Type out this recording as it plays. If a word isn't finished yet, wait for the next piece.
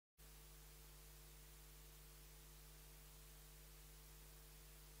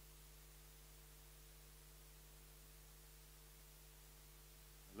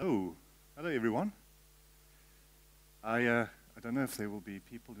everyone. I don't know if there will be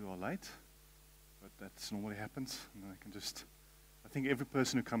people who are late, but that normally happens. And I think every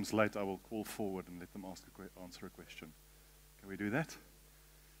person who comes late, I will call forward and let them answer a question. Can we do that?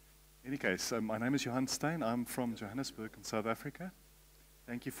 In any case, my name is Johan Steyn. I'm from Johannesburg in South Africa.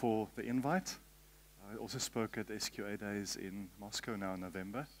 Thank you for the invite. I also spoke at SQA Days in Moscow now in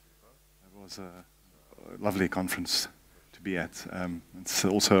November. It was a lovely conference to be at. It's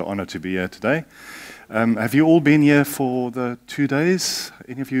also an honor to be here today. Have you all been here for the 2 days?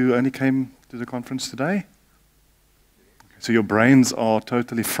 Any of you only came to the conference today? So your brains are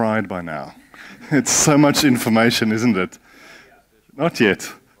totally fried by now. It's so much information, isn't it? Not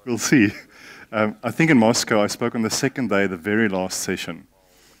yet. We'll see. I think in Moscow, I spoke on the second day, the very last session.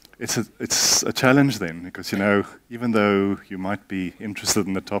 It's a challenge then, because, you know, even though you might be interested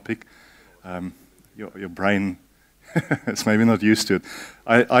in the topic, your brain is maybe not used to it.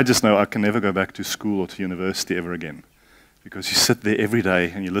 I just know I can never go back to school or to university ever again, because you sit there every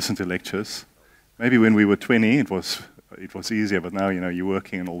day and you listen to lectures. Maybe when we were 20, it was easier, but now, you know, you're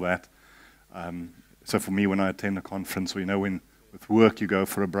working and all that. So for me, when I attend a conference, or, you know, when with work you go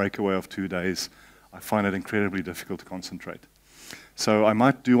for a breakaway of 2 days, I find it incredibly difficult to concentrate. So I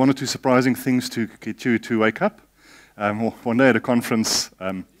might do 1 or 2 surprising things to get you to wake up. One day at a conference,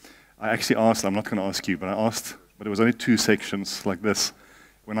 I actually asked, I'm not going to ask you, but I asked, but it was only 2 sections like this.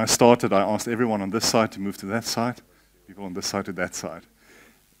 When I started, I asked everyone on this side to move to that side, people on this side to that side.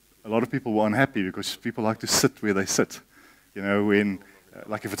 A lot of people were unhappy because people like to sit where they sit. You know, when,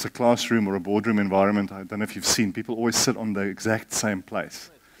 like if it's a classroom or a boardroom environment, I don't know if you've seen, people always sit on the exact same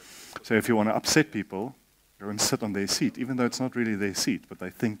place. So if you want to upset people, go and sit on their seat, even though it's not really their seat, but they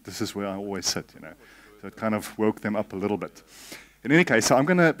think this is where I always sit, you know. So it kind of woke them up a little bit. In any case, so I'm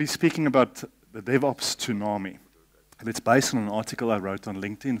going to be speaking about the DevOps Tsunami. And it's based on an article I wrote on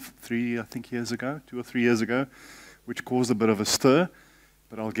LinkedIn 2 or 3 years ago, which caused a bit of a stir,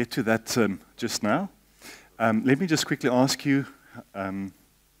 but I'll get to that just now. Let me just quickly ask you,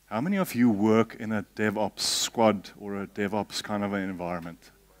 how many of you work in a DevOps squad or a DevOps kind of an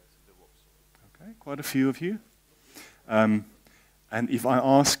environment? Okay, quite a few of you. And if I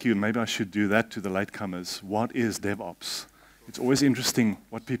ask you, maybe I should do that to the latecomers, what is DevOps? It's always interesting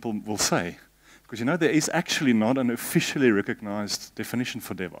what people will say. Because, you know, there is actually not an officially recognized definition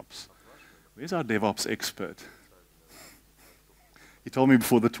for DevOps. Where's our DevOps expert? He told me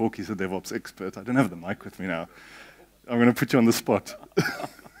before the talk he's a DevOps expert. I don't have the mic with me now. I'm going to put you on the spot.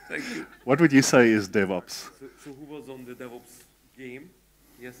 Thank you. What would you say is DevOps? So who was on the DevOps game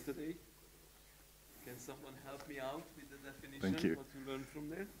yesterday? Can someone help me out with the definition? Thank you. What you learned from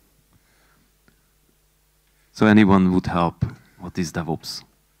there? So anyone would help. What is DevOps?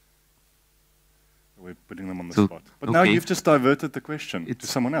 We're putting them on the So, spot. But now you've just diverted the question to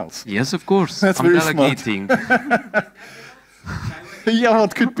someone else. Yes, of course. That's I'm very delegating. Yeah, well,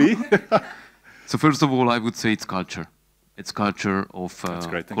 it could be. So first of all, I would say it's culture. It's culture of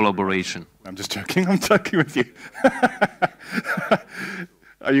collaboration. I'm just joking. I'm joking with you.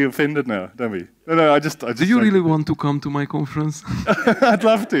 Are you offended now? Don't be. No, I just. Do you really want to come to my conference? I'd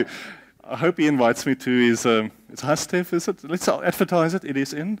love to. I hope he invites me to his. It's Hastev, is it? Let's advertise it. It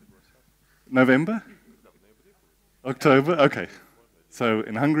is in November, October. Okay. So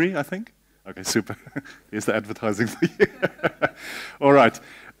in Hungary, I think. Okay, super. Here's the advertising for you. All right.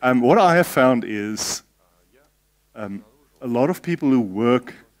 What I have found is a lot of people who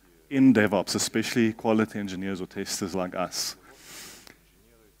work in DevOps, especially quality engineers or testers like us,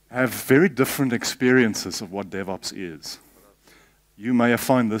 have very different experiences of what DevOps is. You may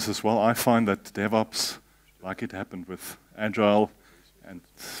find this as well. I find that DevOps, like it happened with Agile and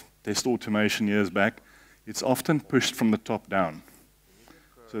test automation years back, it's often pushed from the top down.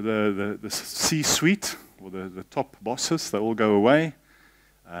 So the C-suite, or the top bosses, they all go away.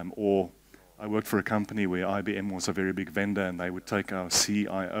 Or I worked for a company where IBM was a very big vendor, and they would take our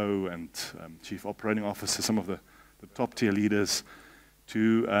CIO and Chief Operating Officer, some of the top-tier leaders,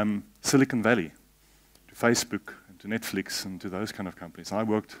 to Silicon Valley, to Facebook, and to Netflix, and to those kind of companies. I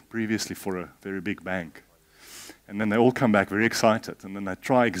worked previously for a very big bank. And then they all come back very excited, and then they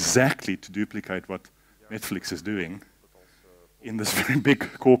try exactly to duplicate what Netflix is doing in this very big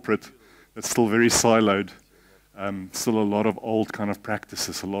corporate that's still very siloed, still a lot of old kind of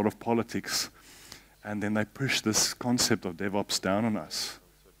practices, a lot of politics, and then they push this concept of DevOps down on us.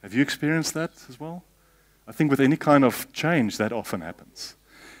 Have you experienced that as well? I think with any kind of change, that often happens.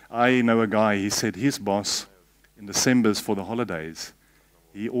 I know a guy, he said his boss, in December's for the holidays,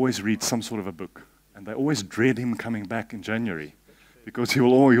 he always reads some sort of a book, and they always dread him coming back in January, because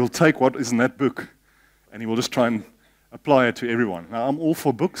he'll take what is in that book, and he will just try and apply it to everyone. Now, I'm all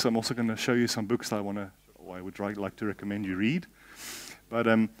for books. I'm also going to show you some books that I would like to recommend you read. But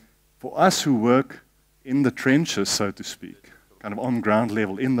for us who work in the trenches, so to speak, kind of on ground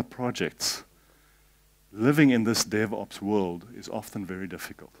level, in the projects, living in this DevOps world is often very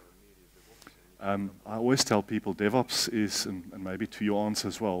difficult. I always tell people DevOps is, and maybe to your answer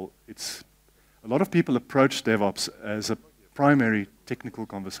as well, a lot of people approach DevOps as a primary technical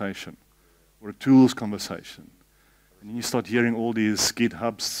conversation or a tools conversation. And then you start hearing all these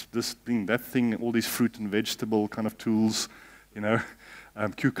GitHubs, this thing, that thing, all these fruit and vegetable kind of tools, you know,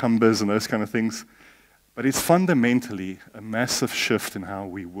 cucumbers and those kind of things. But it's fundamentally a massive shift in how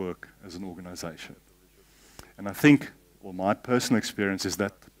we work as an organization. And I think, well, my personal experience is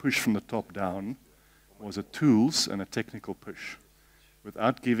that the push from the top down was a tools and a technical push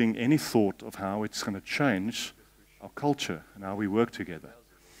without giving any thought of how it's going to change our culture and how we work together.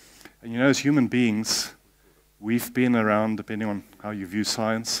 And you know, as human beings, we've been around, depending on how you view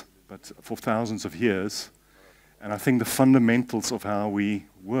science, but for thousands of years. And I think the fundamentals of how we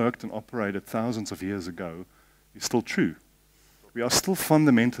worked and operated thousands of years ago is still true. We are still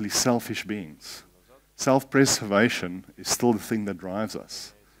fundamentally selfish beings. Self-preservation is still the thing that drives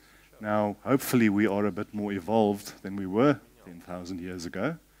us. Now, hopefully we are a bit more evolved than we were 10,000 years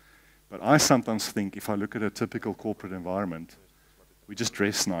ago. But I sometimes think if I look at a typical corporate environment, we just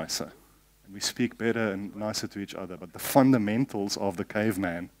dress nicer. And we speak better and nicer to each other. But the fundamentals of the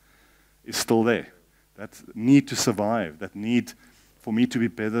caveman is still there. That need to survive, that need for me to be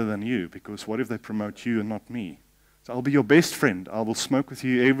better than you. Because what if they promote you and not me? So I'll be your best friend. I will smoke with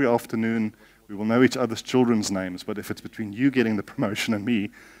you every afternoon. We will know each other's children's names. But if it's between you getting the promotion and me,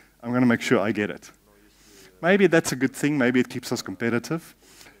 I'm going to make sure I get it. Maybe that's a good thing. Maybe it keeps us competitive.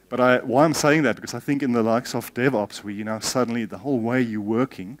 But why I'm saying that, because I think in the likes of DevOps, where you know suddenly the whole way you're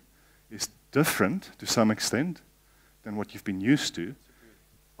working is different to some extent than what you've been used to,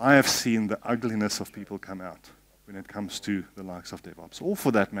 I have seen the ugliness of people come out when it comes to the likes of DevOps, or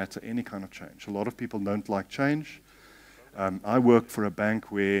for that matter, any kind of change. A lot of people don't like change. I work for a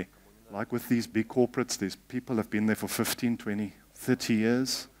bank where, like with these big corporates, these people have been there for 15, 20, 30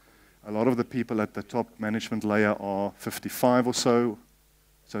 years. A lot of the people at the top management layer are 55 or so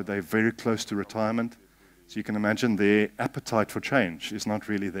they're very close to retirement. So you can imagine their appetite for change is not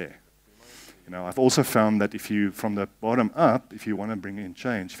really there. You know, I've also found that if you, from the bottom up, if you want to bring in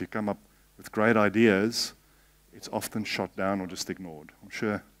change, if you come up with great ideas, it's often shot down or just ignored. I'm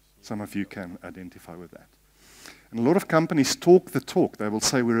sure some of you can identify with that. And a lot of companies talk the talk. They will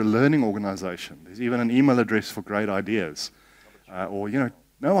say we're a learning organization. There's even an email address for great ideas. Or, you know,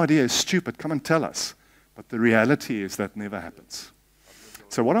 no idea is stupid, come and tell us. But the reality is that never happens.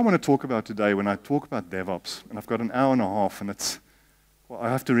 So what I want to talk about today, when I talk about DevOps, and I've got an hour and a half, and it's, well, I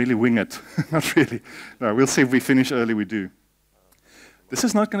have to really wing it. Not really. No, we'll see if we finish early, we do. This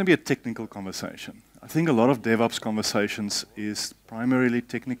is not going to be a technical conversation. I think a lot of DevOps conversations is primarily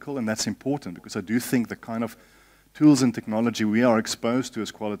technical, and that's important, because I do think the kind of tools and technology we are exposed to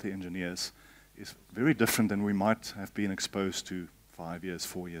as quality engineers is very different than we might have been exposed to 5 years,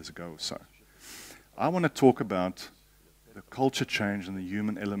 4 years ago or so. I want to talk about the culture change and the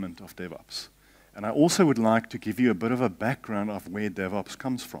human element of DevOps. And I also would like to give you a bit of a background of where DevOps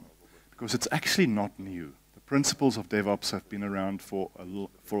comes from, because it's actually not new. The principles of DevOps have been around for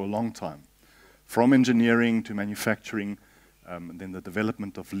a long time, from engineering to manufacturing, and then the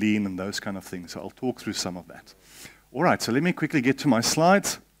development of lean and those kind of things. So I'll talk through some of that. All right, so let me quickly get to my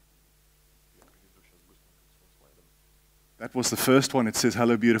slides. That was the first one. It says,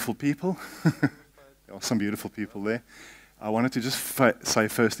 hello, beautiful people. There are some beautiful people there. I wanted to just say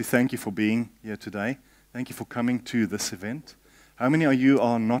firstly, thank you for being here today. Thank you for coming to this event. How many of you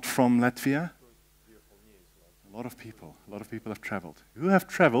are not from Latvia? A lot of people. A lot of people have traveled. Who have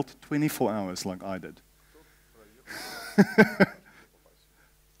traveled 24 hours like I did?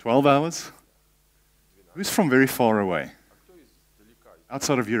 12 hours? Who's from very far away?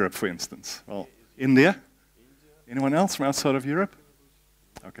 Outside of Europe, for instance. Well, India? Anyone else from outside of Europe?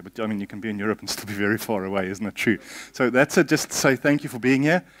 Okay, but I mean, you can be in Europe and still be very far away, isn't it true? So that's it, just to say thank you for being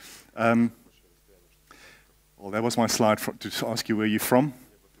here. Well, that was my slide to ask you where you're from.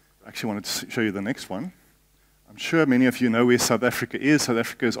 I actually wanted to show you the next one. I'm sure many of you know where South Africa is. South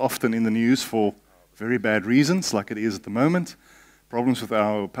Africa is often in the news for very bad reasons, like it is at the moment. Problems with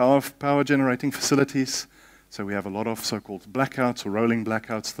our power generating facilities. So we have a lot of so-called blackouts or rolling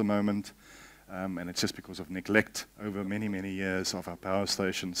blackouts at the moment. And it's just because of neglect over many, many years of our power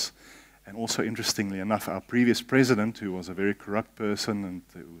stations. And also, interestingly enough, our previous president, who was a very corrupt person and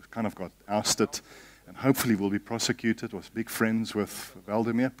who kind of got ousted and hopefully will be prosecuted, was big friends with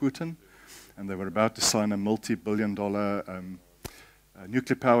Vladimir Putin. and they were about to sign a multi-billion-dollar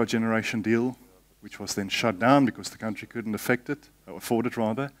nuclear power generation deal, which was then shut down because the country couldn't afford it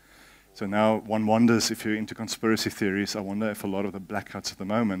rather. So now one wonders, if you're into conspiracy theories, I wonder if a lot of the blackouts at the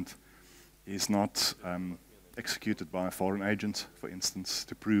moment is not executed by a foreign agent, for instance,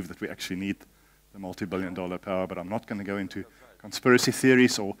 to prove that we actually need the multi-billion-dollar power. But I'm not going to go into conspiracy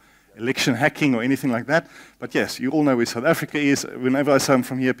theories or election hacking or anything like that. But yes, you all know where South Africa is. Whenever I say I'm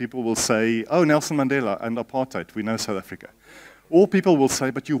from here, people will say, oh, Nelson Mandela and apartheid, we know South Africa. Or people will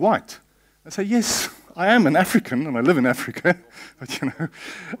say, but you're white. I say, yes, I am an African, and I live in Africa. But, you know,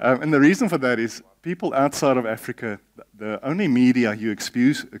 and the reason for that is people outside of Africa, the only media you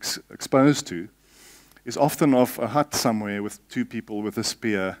exposed to is often of a hut somewhere with two people with a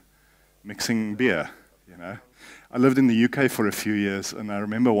spear mixing beer, you know. I lived in the UK for a few years, and I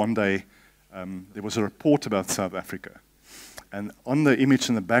remember one day there was a report about South Africa. And on the image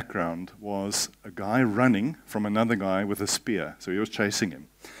in the background was a guy running from another guy with a spear. So he was chasing him.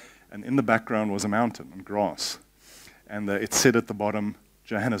 And in the background was a mountain and grass. And it said at the bottom,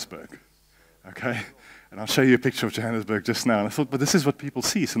 Johannesburg. Okay? And I'll show you a picture of Johannesburg just now. And I thought, but this is what people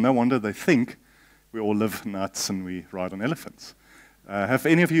see. So no wonder they think we all live nuts and we ride on elephants. Have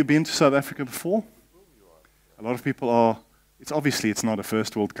any of you been to South Africa before? A lot of people are. It's not a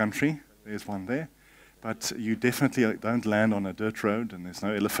first world country. There's one there. But you definitely don't land on a dirt road, and there's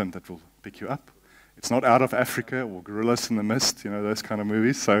no elephant that will pick you up. It's not Out of Africa or Gorillas in the Mist, you know, those kind of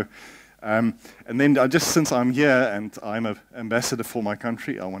movies. So, and then since I'm here and I'm an ambassador for my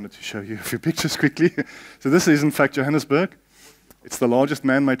country, I wanted to show you a few pictures quickly. So this is, in fact, Johannesburg. It's the largest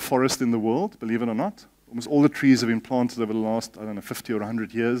man-made forest in the world, believe it or not. Almost all the trees have been planted over the last, 50 or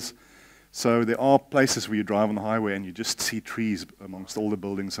 100 years. So there are places where you drive on the highway and you just see trees amongst all the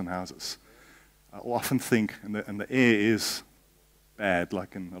buildings and houses. I often think, and the air is bad,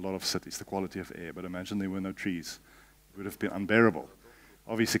 like in a lot of cities, the quality of air, but imagine there were no trees. It would have been unbearable.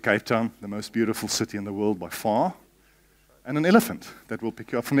 Obviously, Cape Town, the most beautiful city in the world by far, and an elephant that will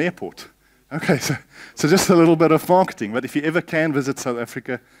pick you up from the airport. Okay, so just a little bit of marketing. But if you ever can visit South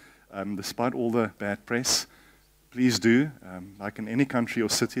Africa, despite all the bad press, please do. Like in any country or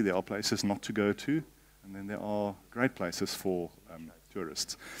city, there are places not to go to, and then there are great places for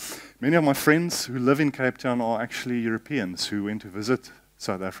tourists. Many of my friends who live in Cape Town are actually Europeans who went to visit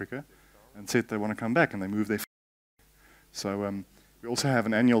South Africa and said they want to come back, and they moved there. So we also have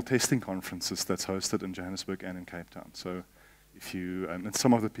an annual testing conferences that's hosted in Johannesburg and in Cape Town. So if you, and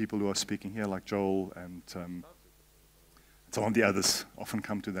some of the people who are speaking here, like Joel and some of the others, often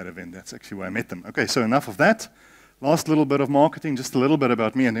come to that event. That's actually where I met them. Okay, so enough of that. Last little bit of marketing, just a little bit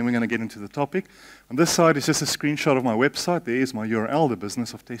about me, and then we're going to get into the topic. On this side is just a screenshot of my website. There is my URL,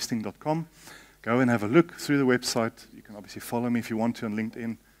 thebusinessoftesting.com. Go and have a look through the website. You can obviously follow me if you want to on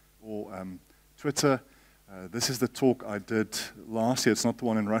LinkedIn or Twitter. This is the talk I did last year. It's not the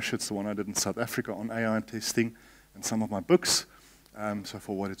one in Russia, it's the one I did in South Africa on AI and testing and some of my books. So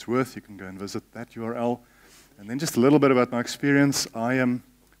for what it's worth, you can go and visit that URL. And then just a little bit about my experience. I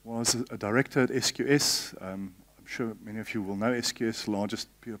was a director at SQS. I'm sure many of you will know SQS, largest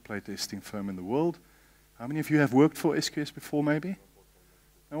pure play testing firm in the world. How many of you have worked for SQS before, maybe?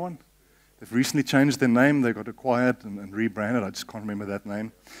 No one? They've recently changed their name. They got acquired and rebranded. I just can't remember that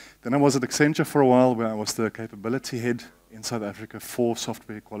name. Then I was at Accenture for a while, where I was the capability head in South Africa for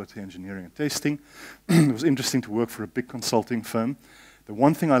software quality engineering and testing. It was interesting to work for a big consulting firm. The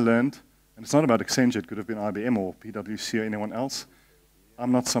one thing I learned, and it's not about Accenture, it could have been IBM or PwC or anyone else,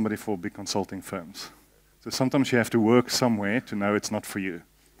 I'm not somebody for big consulting firms. So sometimes you have to work somewhere to know it's not for you.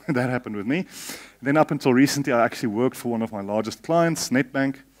 That happened with me. And then up until recently, I actually worked for one of my largest clients,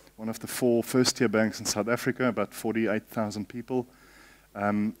 Nedbank, one of the 4 first-tier banks in South Africa, about 48,000 people.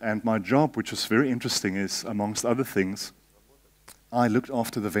 And my job, which was very interesting, is, amongst other things, I looked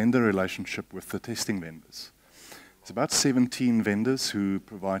after the vendor relationship with the testing vendors. It's about 17 vendors who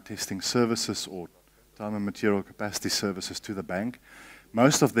provide testing services or time and material capacity services to the bank.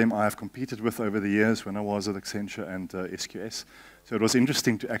 Most of them I have competed with over the years when I was at Accenture and SQS. So it was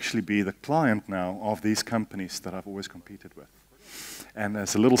interesting to actually be the client now of these companies that I've always competed with. And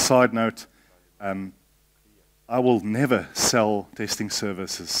as a little side note, I will never sell testing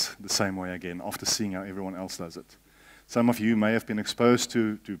services the same way again after seeing how everyone else does it. Some of you may have been exposed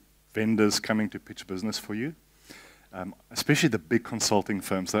to vendors coming to pitch business for you, especially the big consulting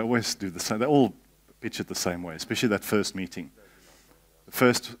firms. They always do the same. They all pitch it the same way, especially that first meeting. The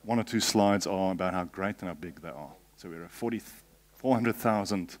first 1 or 2 slides are about how great and how big they are. So we're a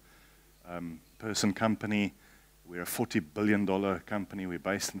 400,000 person company. We're a $40 billion company. We're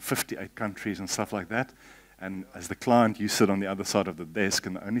based in 58 countries and stuff like that. And as the client, you sit on the other side of the desk,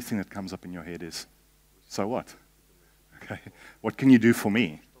 and the only thing that comes up in your head is, so what? Okay, what can you do for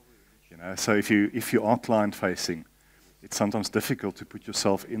me? You know, so if you are client-facing, it's sometimes difficult to put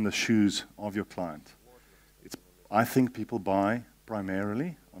yourself in the shoes of your client. I think people buy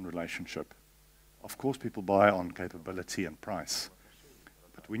primarily on relationship. Of course, people buy on capability and price.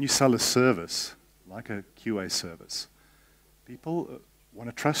 But when you sell a service, like a QA service, people want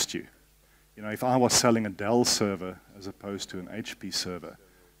to trust you. You know, if I was selling a Dell server as opposed to an HP server,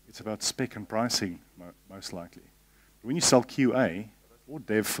 it's about spec and pricing, most likely. When you sell QA, or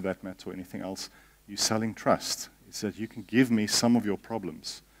dev for that matter, or anything else, you're selling trust. It's that you can give me some of your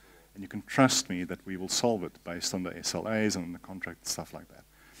problems, and you can trust me that we will solve it based on the SLAs and the contract and stuff like that.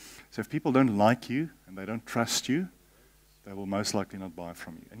 So if people don't like you and they don't trust you, they will most likely not buy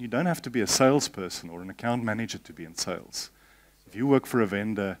from you. And you don't have to be a salesperson or an account manager to be in sales. If you work for a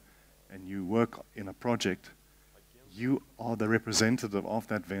vendor and you work in a project, you are the representative of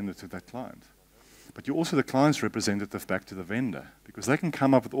that vendor to that client. But you're also the client's representative back to the vendor, because they can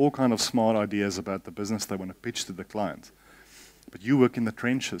come up with all kind of smart ideas about the business they want to pitch to the client. But you work in the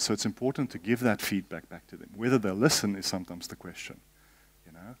trenches, so it's important to give that feedback back to them. Whether they'll listen is sometimes the question,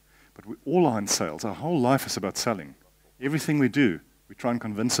 you know. But we all are in sales. Our whole life is about selling. Everything we do, we try and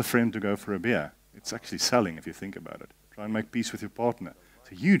convince a friend to go for a beer. It's actually selling if you think about it. Try and make peace with your partner.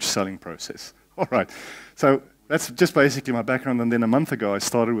 It's a huge selling process. All right. So that's just basically my background. And then a month ago, I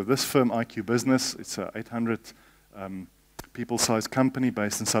started with this firm, IQ Business. It's a 800 people-sized company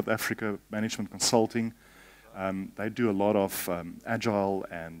based in South Africa, management consulting. They do a lot of agile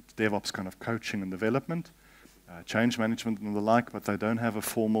and DevOps kind of coaching and development, change management and the like, but they don't have a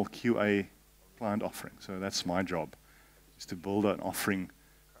formal QA client offering. So that's my job, is to build an offering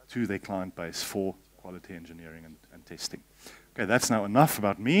to their client base for quality engineering and testing. Okay, that's now enough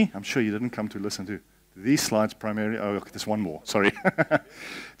about me. I'm sure you didn't come to listen to these slides primarily. Oh, okay, there's one more, sorry.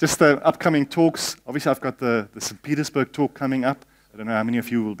 Just the upcoming talks. Obviously, I've got the St. Petersburg talk coming up. I don't know how many of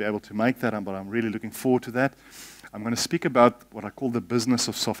you will be able to make that, but I'm really looking forward to that. I'm going to speak about what I call the business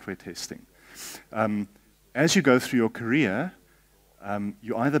of software testing. As you go through your career,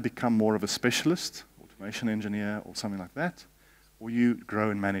 you either become more of a specialist, automation engineer, or something like that, or you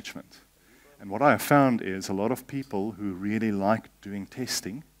grow in management. And what I have found is a lot of people who really like doing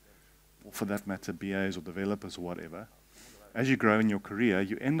testing, or for that matter, BAs or developers or whatever, as you grow in your career,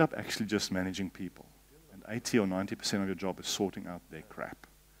 you end up actually just managing people. 80 or 90% of your job is sorting out their crap.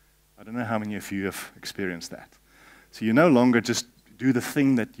 I don't know how many of you have experienced that. So you no longer just do the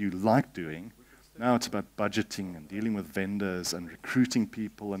thing that you like doing. Now it's about budgeting and dealing with vendors and recruiting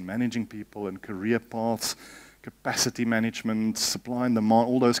people and managing people and career paths, capacity management, supply and demand,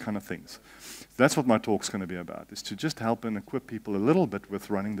 all those kind of things. That's what my talk's going to be about, is to just help and equip people a little bit with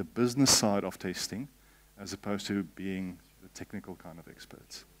running the business side of testing as opposed to being the technical kind of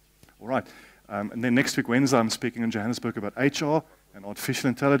experts. All right. And then next week, Wednesday, I'm speaking in Johannesburg about HR and artificial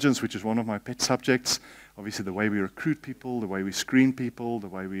intelligence, which is one of my pet subjects. Obviously, the way we recruit people, the way we screen people, the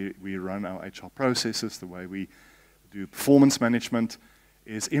way we run our HR processes, the way we do performance management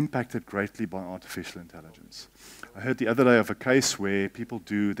is impacted greatly by artificial intelligence. I heard the other day of a case where people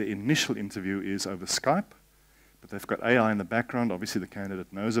do the initial interview is over Skype, but they've got AI in the background. Obviously, the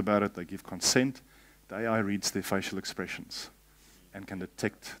candidate knows about it. They give consent. The AI reads their facial expressions and can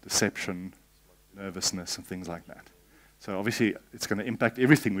detect deception, nervousness, and things like that. So obviously, it's going to impact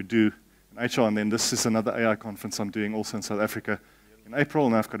everything we do in HR. And then this is another AI conference I'm doing also in South Africa in April,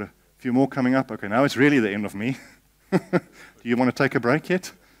 and I've got a few more coming up. Okay, now it's really the end of me. Do you want to take a break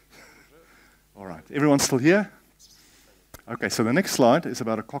yet? All right, everyone's still here? Okay, so the next slide is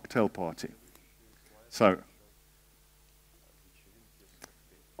about a cocktail party. So,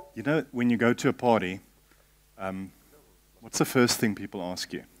 you know, when you go to a party, what's the first thing people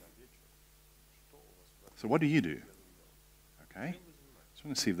ask you? So what do you do? Okay. Just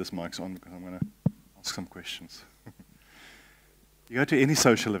want to see if this mic's on because I'm going to ask some questions. You go to any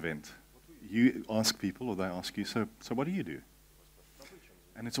social event, you ask people or they ask you, so what do you do?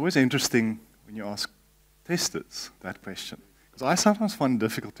 And it's always interesting when you ask testers that question. Because I sometimes find it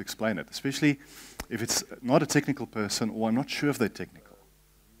difficult to explain it, especially if it's not a technical person or I'm not sure if they're technical.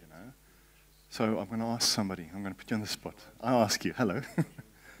 You know? So I'm going to ask somebody. I'm going to put you on the spot. I'll ask you, hello.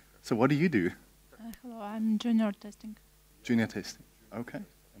 So what do you do? Hello, I'm junior testing. Junior testing, okay.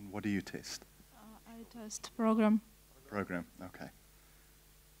 And what do you test? I test program. Program, okay.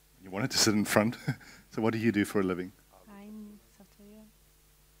 You wanted to sit in front. So what do you do for a living? I'm software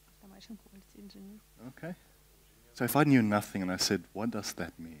automation quality engineer. Okay. So if I knew nothing and I said, what does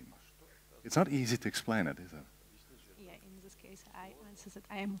that mean? It's not easy to explain it, is it? Yeah, in this case, I answer that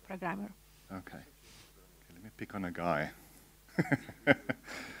I am a programmer. Okay. Let let me pick on a guy.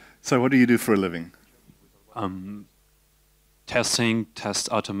 So what do you do for a living? Testing, test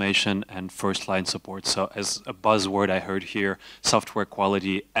automation, and first-line support. So as a buzzword I heard here, software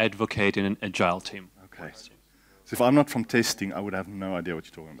quality advocate in an agile team. Okay. So if I'm not from testing, I would have no idea what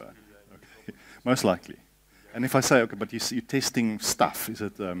you're talking about. Okay. Most likely. And if I say, okay, but you're testing stuff, is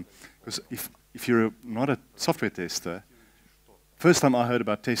it, because if you're not a software tester, first time I heard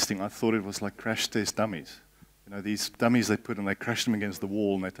about testing, I thought it was like crash test dummies. You know, these dummies they put and they crash them against the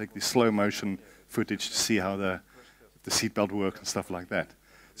wall and they take this slow motion footage to see how the seatbelt works and stuff like that.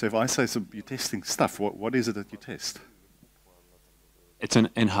 So if I say, so you're testing stuff, what is it that you test? It's an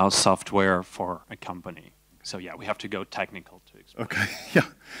in-house software for a company. So yeah, we have to go technical to explain. Okay, yeah.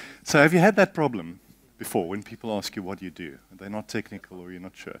 So have you had that problem before when people ask you what you do? They're not technical or you're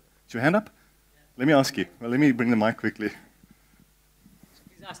not sure. Is your hand up? Let me ask you. Well, let me bring the mic quickly.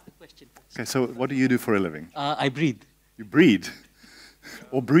 Please ask the question first. Okay, so what do you do for a living? I breathe. You breathe?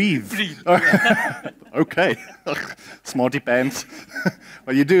 Or breathe? Breathe. Okay. Smarty pants.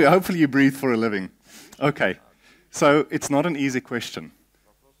 Well, you do. Hopefully you breathe for a living. Okay. So it's not an easy question.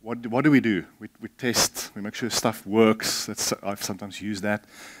 What do we do? We test. We make sure stuff works. I've sometimes used that.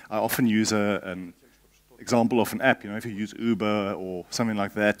 I often use an example of an app. You know, if you use Uber or something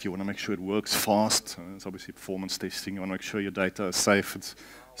like that, you want to make sure it works fast. It's obviously performance testing. You want to make sure your data is safe. It's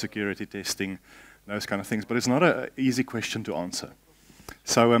security testing, those kind of things. But it's not an easy question to answer.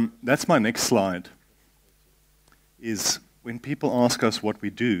 So that's my next slide, is when people ask us what we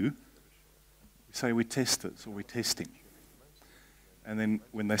do, we say we're testers or we're testing. And then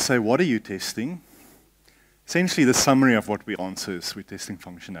when they say, what are you testing? Essentially the summary of what we answer is we're testing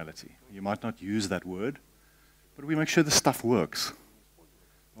functionality. You might not use that word, but we make sure the stuff works.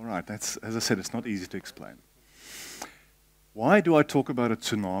 All right, that's, as I said, it's not easy to explain. Why do I talk about a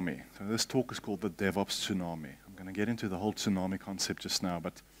tsunami? So this talk is called the DevOps Tsunami. I'm going to get into the whole tsunami concept just now,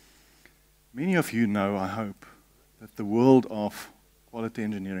 but many of you know, I hope, that the world of quality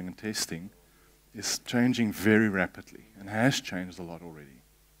engineering and testing is changing very rapidly and has changed a lot already.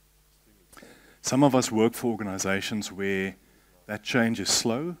 Some of us work for organizations where that change is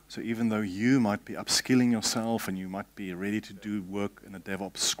slow, so even though you might be upskilling yourself and you might be ready to do work in a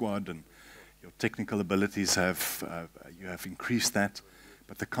DevOps squad and your technical abilities you have increased that,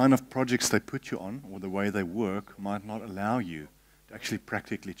 but the kind of projects they put you on or the way they work might not allow you to actually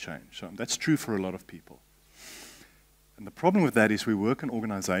practically change. So that's true for a lot of people. And the problem with that is we work in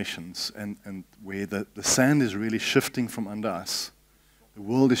organizations and where the sand is really shifting from under us. The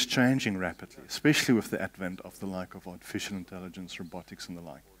world is changing rapidly, especially with the advent of the like of artificial intelligence, robotics and the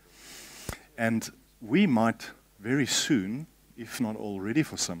like. And we might very soon, if not already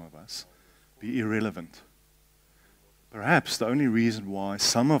for some of us, be irrelevant. Perhaps the only reason why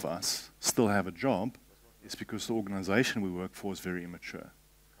some of us still have a job is because the organization we work for is very immature.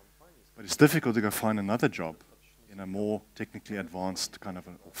 But it's difficult to go find another job in a more technically advanced, kind of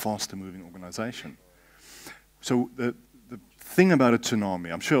a faster moving organization. So the thing about a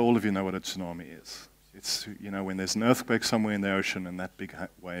tsunami, I'm sure all of you know what a tsunami is. It's, you know, when there's an earthquake somewhere in the ocean and that big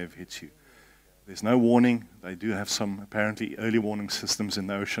wave hits you. There's no warning. They do have some apparently early warning systems in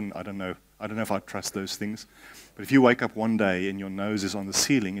the ocean. I don't know if I trust those things. But if you wake up one day and your nose is on the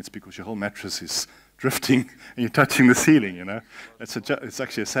ceiling, it's because your whole mattress is drifting and you're touching the ceiling, you know. It's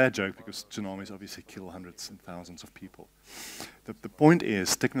actually a sad joke because tsunamis obviously kill hundreds and thousands of people. The point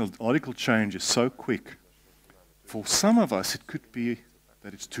is technological change is so quick. For some of us, it could be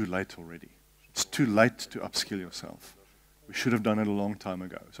that it's too late already. It's too late to upskill yourself. We should have done it a long time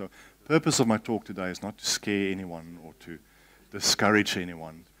ago. So the purpose of my talk today is not to scare anyone or to discourage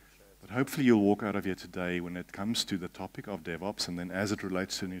anyone, but hopefully you'll walk out of here today when it comes to the topic of DevOps and then as it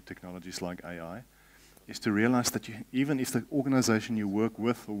relates to new technologies like AI, is to realize that even if the organization you work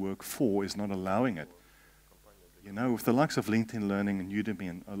with or work for is not allowing it, you know, with the likes of LinkedIn Learning and Udemy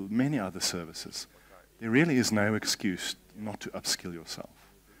and many other services, there really is no excuse not to upskill yourself.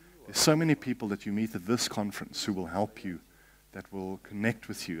 There's so many people that you meet at this conference who will help you, that will connect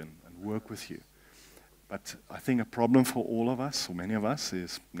with you and work with you. But I think a problem for all of us, or many of us,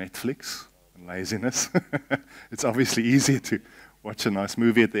 is Netflix and laziness. It's obviously easier to watch a nice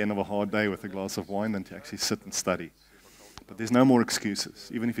movie at the end of a hard day with a glass of wine than to actually sit and study. But there's no more excuses.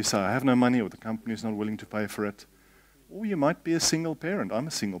 Even if you say, I have no money, or the company is not willing to pay for it, or you might be a single parent. I'm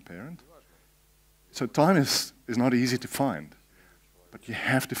a single parent. So time is not easy to find, but you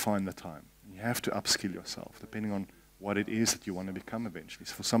have to find the time. You have to upskill yourself, depending on what it is that you want to become eventually.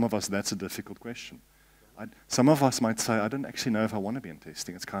 So for some of us, that's a difficult question. Some of us might say, I don't actually know if I want to be in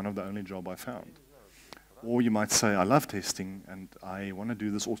testing. It's kind of the only job I found. Or you might say, I love testing and I want to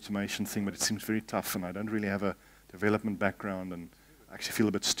do this automation thing, but it seems very tough and I don't really have a development background and I actually feel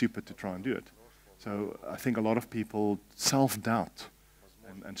a bit stupid to try and do it. So I think a lot of people self-doubt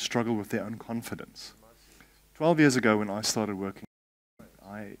and struggle with their own confidence. 12 years ago when I started working,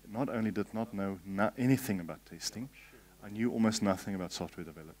 I not only did not know anything about testing, I knew almost nothing about software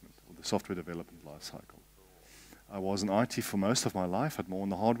development or the software development lifecycle. I was in IT for most of my life, had more on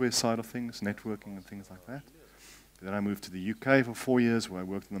the hardware side of things, networking and things like that. Then I moved to the UK for 4 years where I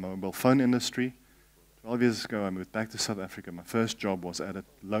worked in the mobile phone industry. 12 years ago I moved back to South Africa. My first job was at a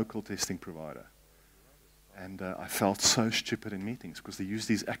local testing provider. And I felt so stupid in meetings because they use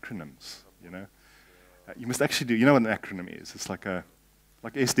these acronyms, you know. You must actually do, you know what an acronym is? It's like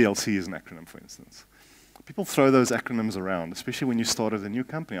SDLC is an acronym, for instance. People throw those acronyms around, especially when you started a new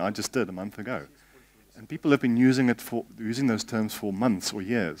company. I just did a month ago. And people have been using those terms for months or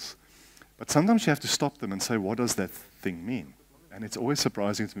years. But sometimes you have to stop them and say, what does that thing mean? And it's always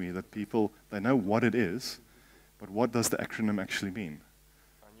surprising to me that people, they know what it is, but what does the acronym actually mean?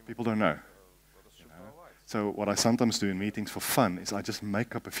 People don't know. You know? So what I sometimes do in meetings for fun is I just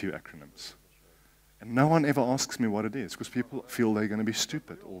make up a few acronyms. And no one ever asks me what it is, because people feel they're going to be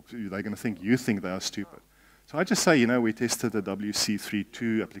stupid, or they're going to think you think they are stupid. So I just say, you know, we tested the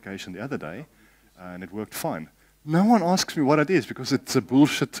WC32 application the other day, and it worked fine. No one asks me what it is because it's a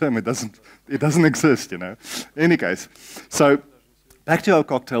bullshit term. It doesn't exist, you know. In any case, so back to our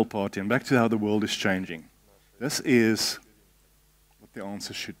cocktail party and back to how the world is changing. This is what the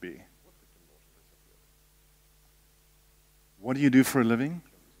answer should be. What do you do for a living?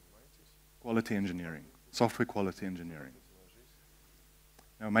 Quality engineering, software quality engineering.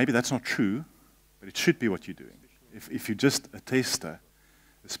 Now, maybe that's not true, but it should be what you're doing. If you're just a tester,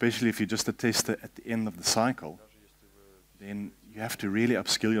 especially if you're just a tester at the end of the cycle, then you have to really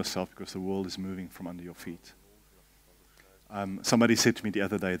upskill yourself because the world is moving from under your feet. Somebody said to me the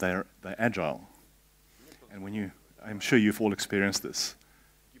other day, they're agile. And I'm sure you've all experienced this.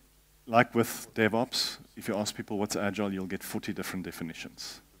 Like with DevOps, if you ask people what's agile, you'll get 40 different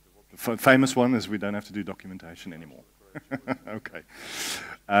definitions. The famous one is we don't have to do documentation anymore. Okay.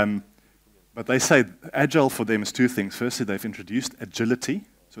 But they say agile for them is two things. Firstly, they've introduced agility,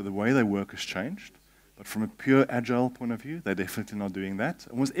 so the way they work has changed. But from a pure agile point of view, they're definitely not doing that.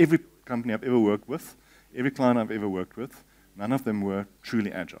 Almost every company I've ever worked with, every client I've ever worked with, none of them were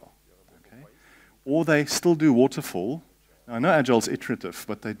truly agile. Okay? Or they still do waterfall. Now, I know agile is iterative,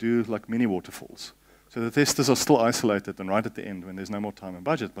 but they do like mini waterfalls. So the testers are still isolated and right at the end when there's no more time and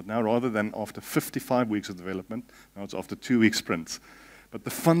budget. But now rather than after 55 weeks of development, now it's after 2-week sprints. But the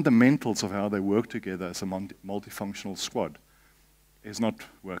fundamentals of how they work together as a multifunctional squad is not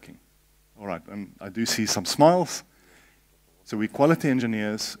working. All right, and I do see some smiles. So we're quality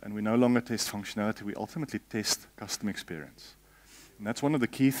engineers, and we no longer test functionality. We ultimately test customer experience. And that's one of the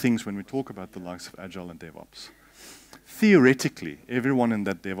key things when we talk about the likes of Agile and DevOps. Theoretically, everyone in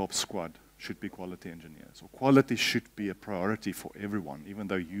that DevOps squad should be quality engineers, or quality should be a priority for everyone, even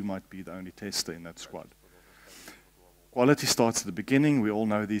though you might be the only tester in that squad. Quality starts at the beginning. We all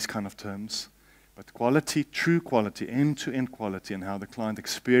know these kind of terms. But quality, true quality, end-to-end quality, and how the client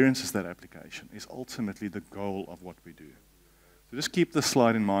experiences that application is ultimately the goal of what we do. So just keep this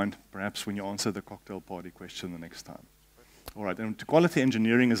slide in mind, perhaps when you answer the cocktail party question the next time. All right, and quality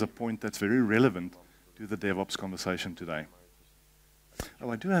engineering is a point that's very relevant to the DevOps conversation today. Oh,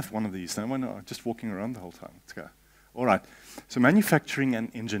 I do have one of these. No, I'm just walking around the whole time. Let's go. All right, so manufacturing and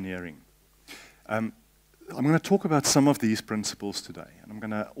engineering. I'm going to talk about some of these principles today. And I'm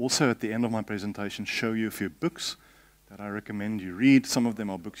going to also, at the end of my presentation, show you a few books that I recommend you read. Some of them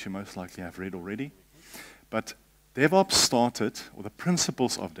are books you most likely have read already. But DevOps started, or the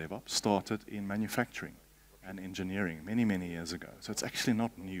principles of DevOps started in manufacturing and engineering many, many years ago. So it's actually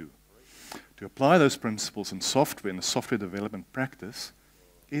not new. To apply those principles in software, in the software development practice,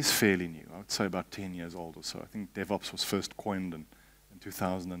 is fairly new. I would say about 10 years old or so. I think DevOps was first coined in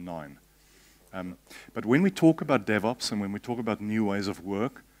 2009. But when we talk about DevOps and when we talk about new ways of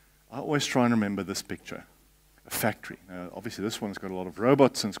work, I always try and remember this picture, a factory. Now, obviously this one's got a lot of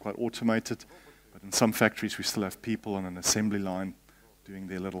robots and it's quite automated, but in some factories we still have people on an assembly line doing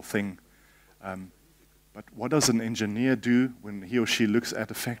their little thing. But what does an engineer do when he or she looks at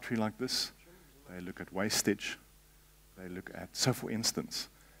a factory like this? They look at wastage. They look at, so for instance,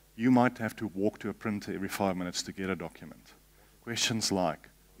 you might have to walk to a printer every 5 minutes to get a document. Questions like,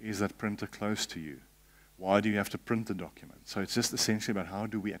 is that printer close to you? Why do you have to print the document? So it's just essentially about how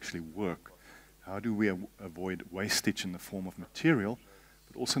do we actually work? How do we avoid wastage in the form of material,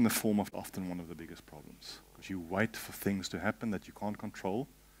 but also in the form of often one of the biggest problems? Because you wait for things to happen that you can't control,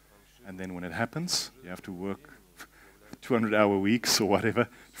 And then when it happens, you have to work 200-hour weeks or whatever to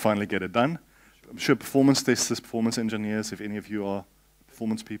finally get it done. I'm sure performance testers, performance engineers, if any of you are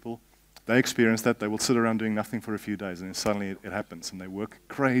performance people, they experience that. They will sit around doing nothing for a few days, and then suddenly it happens, and they work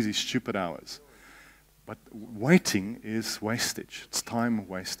crazy, stupid hours. But waiting is wastage. It's time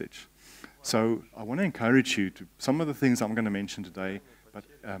wastage. So I want to encourage you to, some of the things I'm going to mention today, but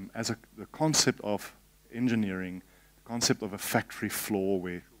the concept of engineering, the concept of a factory floor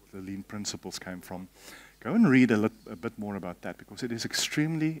where the lean principles came from, go and read a bit more about that, because it is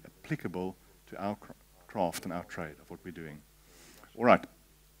extremely applicable to our craft and our trade of what we're doing. All right.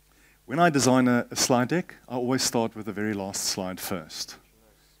 When I design a slide deck, I always start with the very last slide first.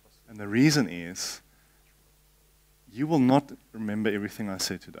 And the reason is, you will not remember everything I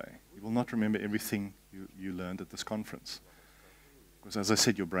said today. You will not remember everything you learned at this conference. Because as I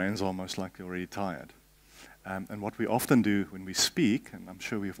said, your brains are most likely already tired. And what we often do when we speak, and I'm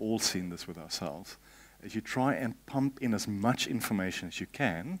sure we've all seen this with ourselves, is you try and pump in as much information as you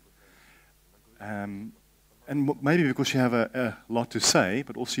can, and maybe because you have a lot to say,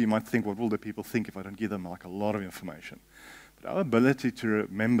 but also you might think, what will the people think if I don't give them like a lot of information? But our ability to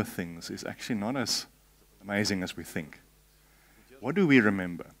remember things is actually not as amazing as we think. What do we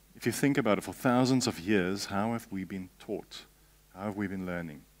remember? If you think about it, for thousands of years, how have we been taught? How have we been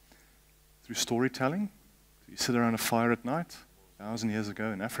learning? Through storytelling? You sit around a fire at night, 1,000 years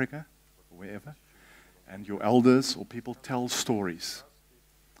ago in Africa, or wherever, and your elders or people tell stories.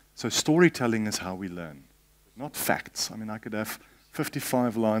 So storytelling is how we learn, not facts. I mean, I could have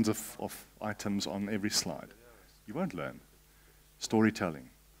 55 lines of items on every slide. You won't learn. Storytelling.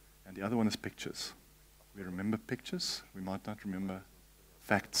 And the other one is pictures. We remember pictures. We might not remember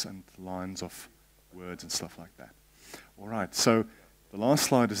facts and lines of words and stuff like that. All right, so the last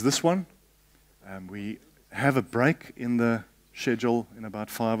slide is this one. We have a break in the schedule in about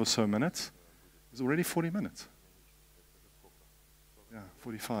 5 or so minutes. It's already 40 minutes. Yeah,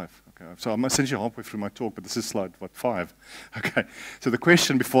 45. Okay, so I'm essentially halfway through my talk, but this is slide, what, 5? Okay, so the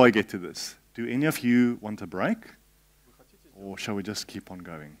question before I get to this, do any of you want a break? Or shall we just keep on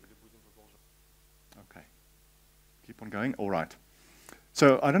going? Okay, keep on going? All right.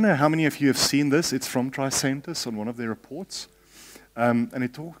 So I don't know how many of you have seen this. It's from Tricentis on one of their reports. And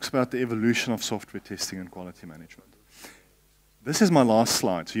it talks about the evolution of software testing and quality management. This is my last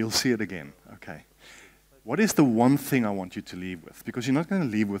slide, so you'll see it again. Okay. What is the one thing I want you to leave with? Because you're not going to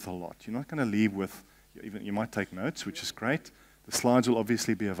leave with a lot. You're not going to leave with, you might take notes, which is great. The slides will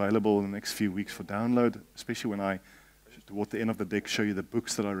obviously be available in the next few weeks for download, especially when I, toward the end of the deck, show you the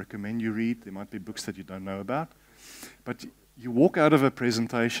books that I recommend you read. There might be books that you don't know about. But you walk out of a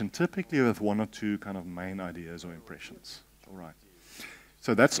presentation typically with 1 or 2 kind of main ideas or impressions. All right.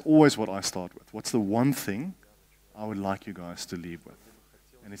 So that's always what I start with. What's the one thing I would like you guys to leave with?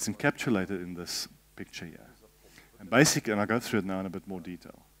 And it's encapsulated in this picture here. And basically, and I'll go through it now in a bit more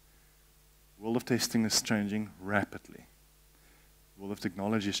detail. The world of testing is changing rapidly. The world of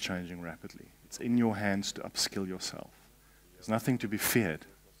technology is changing rapidly. It's in your hands to upskill yourself. There's nothing to be feared,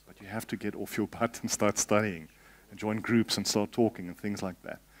 but you have to get off your butt and start studying and join groups and start talking and things like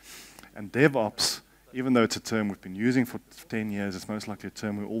that. And DevOps, even though it's a term we've been using for 10 years, it's most likely a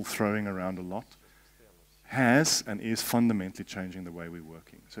term we're all throwing around a lot, has and is fundamentally changing the way we're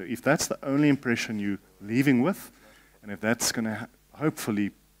working. So if that's the only impression you're leaving with, and if that's going to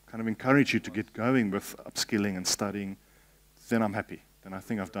hopefully kind of encourage you to get going with upskilling and studying, then I'm happy. Then I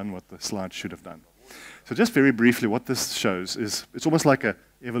think I've done what the slide should have done. So just very briefly, what this shows is, it's almost like a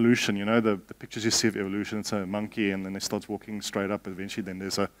evolution. You know, the pictures you see of evolution, it's a monkey, and then it starts walking straight up, and eventually then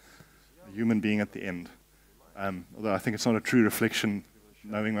there's a human being at the end. Although I think it's not a true reflection,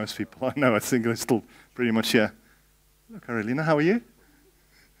 knowing most people I know, I think they're still pretty much here. Hello, Carolina, how are you?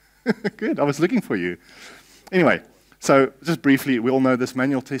 Good, I was looking for you. Anyway, so just briefly, we all know this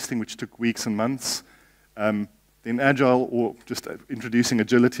manual testing, which took weeks and months. Then agile, or just introducing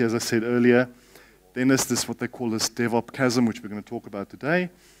agility, as I said earlier. Then there's this, what they call this DevOps chasm, which we're going to talk about today.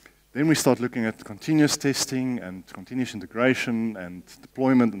 Then we start looking at continuous testing and continuous integration and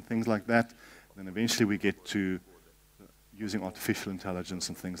deployment and things like that. Then eventually we get to using artificial intelligence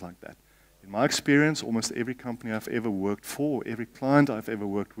and things like that. In my experience, almost every company I've ever worked for, every client I've ever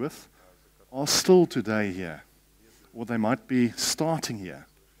worked with, are still today here. Or they might be starting here.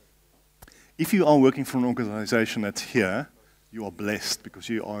 If you are working for an organization that's here, you are blessed because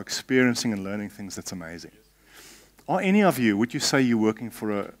you are experiencing and learning things that's amazing. Are any of you, would you say you're working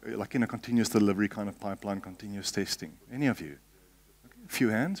for like in a continuous delivery kind of pipeline, continuous testing? Any of you? Okay, a few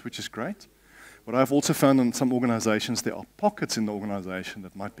hands, which is great. But I've also found in some organizations, there are pockets in the organization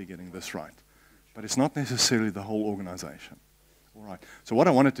that might be getting this right. But it's not necessarily the whole organization. All right. So what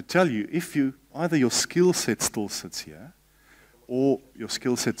I wanted to tell you, if you, either your skill set still sits here, or your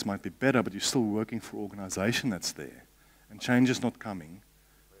skill sets might be better, but you're still working for an organization that's there, and change is not coming,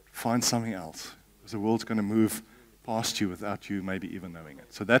 find something else, because the world's going to move past you without you maybe even knowing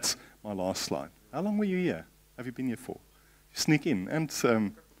it. So that's my last slide. How long were you here? Have you been here for? Sneak in, and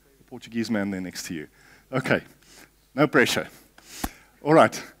the Portuguese man there next to you. Okay, no pressure. All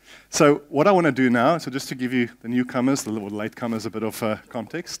right, so what I want to do now, so just to give you the newcomers, the latecomers, a bit of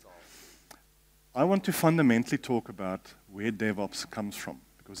context, I want to fundamentally talk about where DevOps comes from,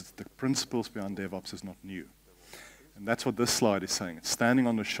 because it's the principles behind DevOps is not new. And that's what this slide is saying. It's standing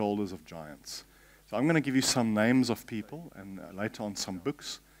on the shoulders of giants. So I'm going to give you some names of people, and later on some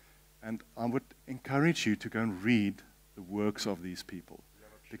books, and I would encourage you to go and read the works of these people,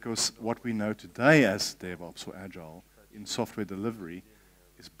 because what we know today as DevOps or Agile in software delivery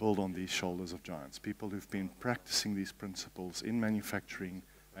is built on these shoulders of giants, people who've been practicing these principles in manufacturing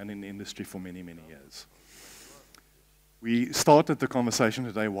and in industry for many, many years. We started the conversation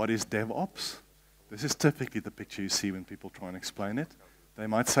today, what is DevOps? This is typically the picture you see when people try and explain it. They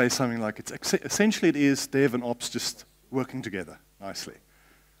might say something like, essentially it is Dev and Ops just working together nicely.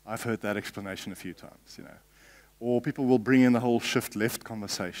 I've heard that explanation a few times, you know. Or people will bring in the whole shift left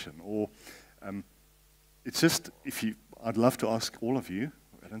conversation. Or it's just, I'd love to ask all of you,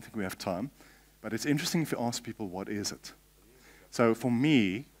 I don't think we have time, but it's interesting if you ask people, what is it? So for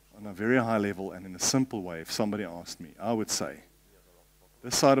me, on a very high level and in a simple way, if somebody asked me, I would say,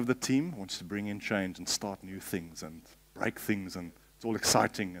 this side of the team wants to bring in change and start new things and break things, and it's all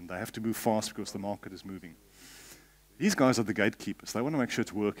exciting and they have to move fast because the market is moving. These guys are the gatekeepers. They want to make sure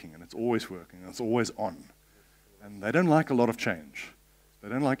it's working, and it's always working, and it's always on. And they don't like a lot of change. They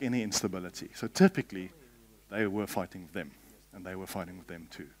don't like any instability. So typically, they were fighting with them, and they were fighting with them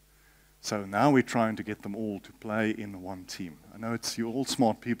too. So now we're trying to get them all to play in one team. I know you're all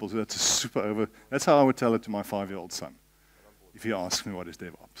smart people, so that's how I would tell it to my 5-year-old son, if he asks me what is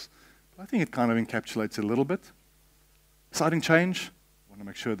DevOps. But I think it kind of encapsulates it a little bit. Exciting change, want to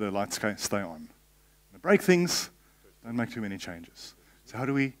make sure the lights stay on. Want to break things, don't make too many changes. So how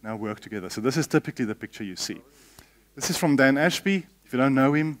do we now work together? So this is typically the picture you see. This is from Dan Ashby. If you don't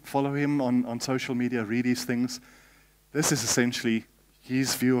know him, follow him on social media, read his things. This is essentially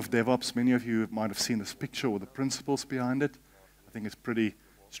his view of DevOps. Many of you might have seen this picture or the principles behind it. I think it's pretty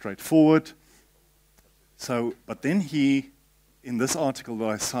straightforward. So, but then in this article that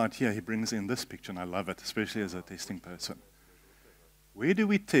I cite here, he brings in this picture, and I love it, especially as a testing person. Where do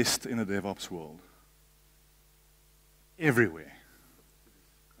we test in a DevOps world? Everywhere.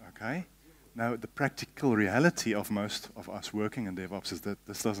 Okay? Now, the practical reality of most of us working in DevOps is that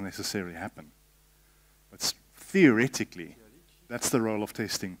this doesn't necessarily happen. But theoretically, that's the role of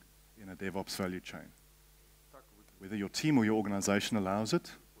testing in a DevOps value chain. Whether your team or your organization allows it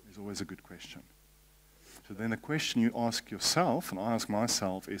is always a good question. So then the question you ask yourself, and I ask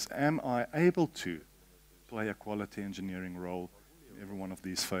myself, is am I able to play a quality engineering role in every one of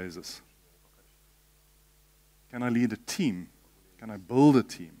these phases? Can I lead a team? Can I build a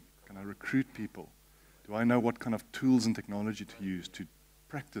team? Can I recruit people? Do I know what kind of tools and technology to use to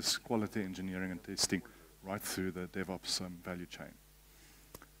practice quality engineering and testing right through the DevOps value chain?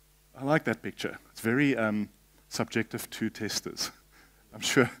 I like that picture. It's very subjective to testers. I'm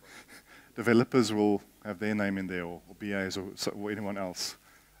sure developers will have their name in there, or BAs, or anyone else.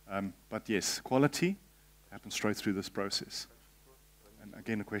 But yes, quality happens straight through this process. And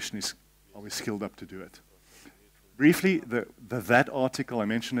again, the question is, are we skilled up to do it? Briefly, that article, I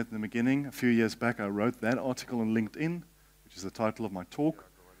mentioned it in the beginning, a few years back, I wrote that article on LinkedIn, which is the title of my talk.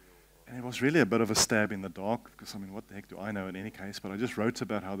 And it was really a bit of a stab in the dark, because I mean, what the heck do I know in any case? But I just wrote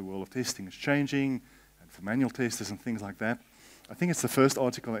about how the world of testing is changing, and for manual testers and things like that. I think it's the first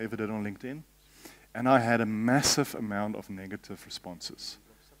article I ever did on LinkedIn. And I had a massive amount of negative responses.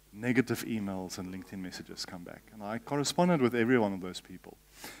 Negative emails and LinkedIn messages come back. And I corresponded with every one of those people.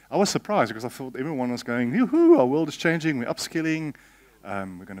 I was surprised because I thought everyone was going, yoo-hoo, our world is changing, we're upskilling,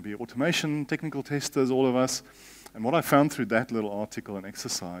 we're going to be automation, technical testers, all of us. And what I found through that little article and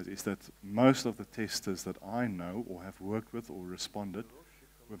exercise is that most of the testers that I know or have worked with or responded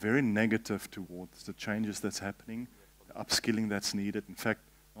were very negative towards the changes that's happening, the upskilling that's needed. In fact,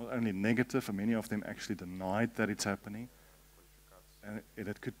 not only negative, and many of them actually denied that it's happening. And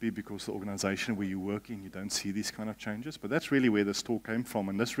it could be because the organization where you work in, you don't see these kind of changes. But that's really where this talk came from.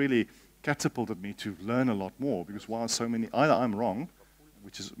 And this really catapulted me to learn a lot more. Because while so many, either I'm wrong,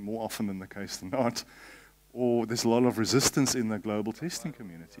 which is more often than the case than not, or there's a lot of resistance in the global testing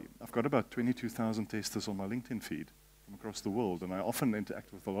community. I've got about 22,000 testers on my LinkedIn feed from across the world. And I often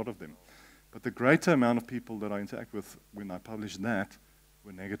interact with a lot of them. But the greater amount of people that I interact with when I published that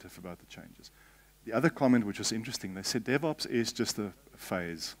were negative about the changes. The other comment, which was interesting, they said DevOps is just a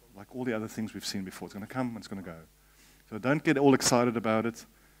phase, like all the other things we've seen before. It's going to come and it's going to go. So don't get all excited about it.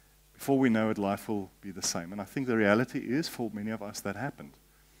 Before we know it, life will be the same. And I think the reality is, for many of us, that happened.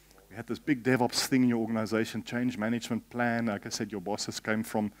 We had this big DevOps thing in your organization, change management plan. Like I said, your bosses came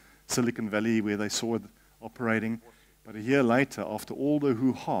from Silicon Valley where they saw it operating. But a year later, after all the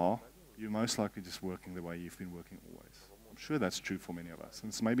hoo-ha, you're most likely just working the way you've been working always. I'm sure that's true for many of us. And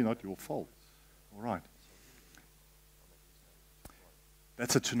it's maybe not your fault. All right.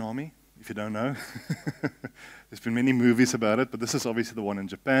 That's a tsunami, if you don't know. There's been many movies about it, but this is obviously the one in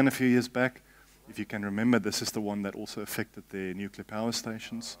Japan a few years back. If you can remember, this is the one that also affected their nuclear power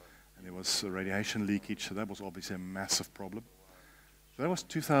stations, and there was radiation leakage, so that was obviously a massive problem. So that was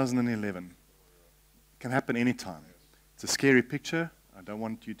 2011. It can happen anytime. It's a scary picture. I don't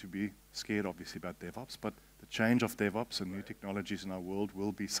want you to be scared, obviously, about DevOps, but the change of DevOps and new technologies in our world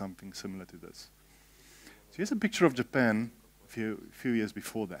will be something similar to this. So here's a picture of Japan a few years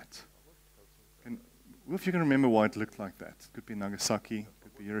before that. Well, if you can remember why it looked like that. It could be Nagasaki,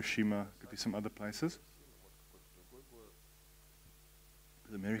 could be Hiroshima, could be some other places.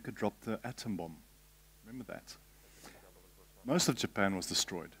 But America dropped the atom bomb. Remember that? Most of Japan was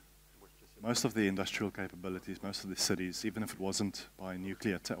destroyed. Most of the industrial capabilities, most of the cities, even if it wasn't by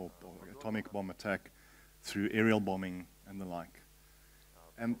nuclear or atomic bomb attack, through aerial bombing and the like.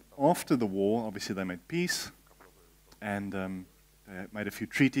 And after the war, obviously they made peace, and they made a few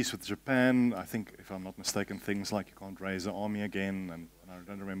treaties with Japan. I think, if I'm not mistaken, things like you can't raise an army again, and I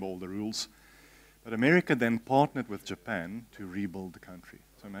don't remember all the rules. But America then partnered with Japan to rebuild the country.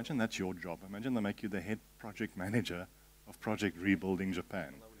 So imagine that's your job. Imagine they make you the head project manager of project rebuilding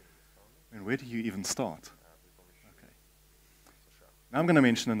Japan. I mean, where do you even start? Okay. Now I'm going to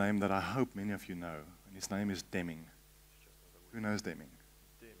mention a name that I hope many of you know, and his name is Deming. Who knows Deming?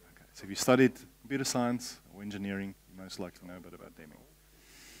 Okay. So if you studied computer science or engineering, you most likely know a bit about Deming.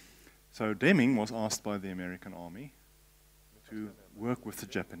 So Deming was asked by the American army to work with the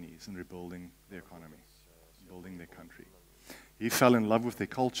Japanese in rebuilding their economy, building their country. He fell in love with their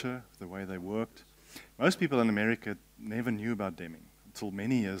culture, the way they worked. Most people in America never knew about Deming until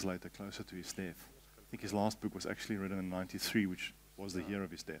many years later, closer to his death. I think his last book was actually written in *93, which was the year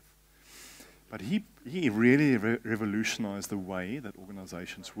of his death. But he really revolutionized the way that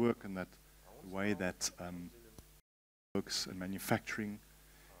organizations work and the way that works in manufacturing.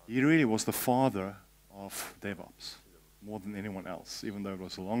 He really was the father of DevOps, more than anyone else, even though it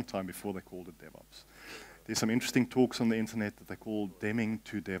was a long time before they called it DevOps. There's some interesting talks on the internet that they call Deming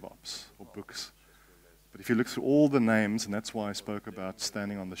to DevOps, or books. But if you look through all the names, and that's why I spoke about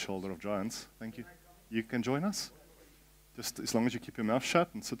standing on the shoulder of giants, thank you. You can join us, just as long as you keep your mouth shut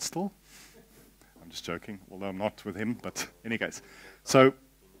and sit still. I'm just joking, although I'm not with him, but in any case. So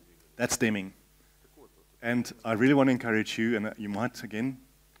that's Deming. And I really want to encourage you, and you might, again,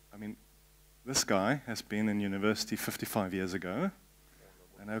 I mean, this guy has been in university 55 years ago.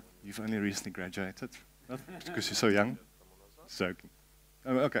 I know you've only recently graduated, not because you're so young. Just joking.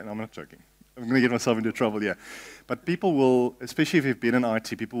 Oh, okay, no, I'm not joking. I'm going to get myself into trouble here. But people will, especially if you've been in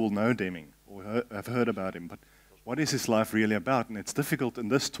IT, people will know Deming or have heard about him. But what is his life really about? And it's difficult in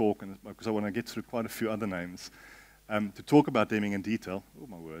this talk, and because I want to get through quite a few other names, to talk about Deming in detail. Oh,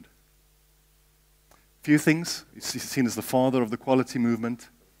 my word. Few things. He's seen as the father of the quality movement.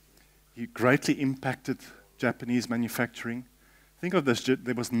 He greatly impacted Japanese manufacturing. Think of this,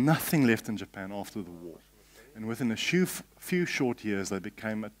 there was nothing left in Japan after the war. And within a few short years, they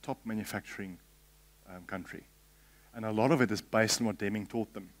became a top manufacturing country. And a lot of it is based on what Deming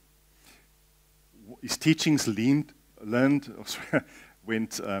taught them. His teachings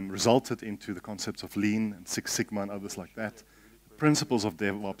resulted into the concepts of Lean and Six Sigma and others like that. The principles of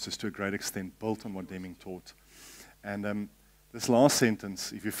DevOps is to a great extent built on what Deming taught. And this last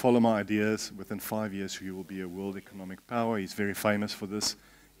sentence, if you follow my ideas, within 5 years you will be a world economic power. He's very famous for this.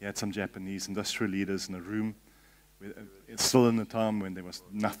 He had some Japanese industrial leaders in a room, still in the time when there was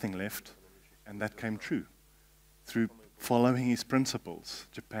nothing left, and that came true. Through following his principles,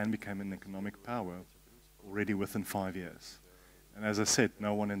 Japan became an economic power already within 5 years. And as I said,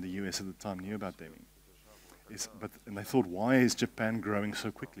 no one in the US at the time knew about Deming. And they thought, why is Japan growing so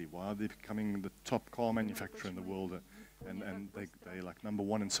quickly? Why are they becoming the top car manufacturer in the world? And they're like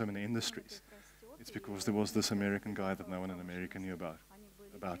 #1 in so many industries. It's because there was this American guy that no one in America knew about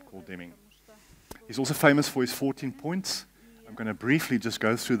called Deming. He's also famous for his 14 points. I'm going to briefly just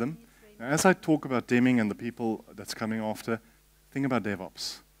go through them. Now, as I talk about Deming and the people that's coming after, think about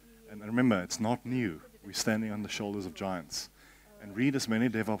DevOps. And remember, it's not new. We're standing on the shoulders of giants. And read as many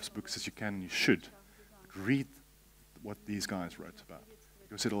DevOps books as you can, and you should. But read what these guys wrote about,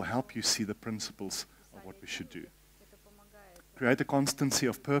 because it'll help you see the principles of what we should do. Create a constancy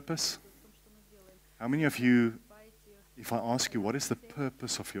of purpose. How many of you, if I ask you, what is the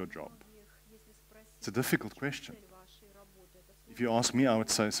purpose of your job? It's a difficult question. If you ask me, I would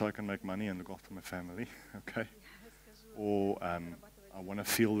say so I can make money and look after my family, okay? Or I want to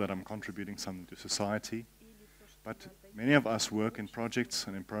feel that I'm contributing something to society. But many of us work in projects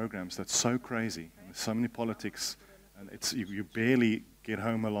and in programs that's so crazy, and there's so many politics, and you barely get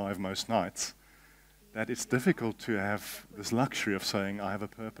home alive most nights, that it's difficult to have this luxury of saying, I have a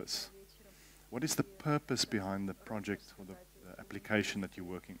purpose. What is the purpose behind the project or the application that you're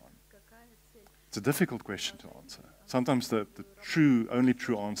working on? It's a difficult question to answer. Sometimes the only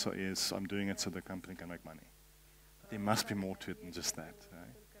true answer is, I'm doing it so the company can make money. But there must be more to it than just that.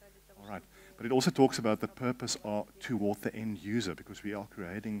 All right. But it also talks about the purpose toward the end user, because we are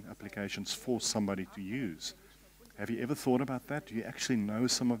creating applications for somebody to use. Have you ever thought about that? Do you actually know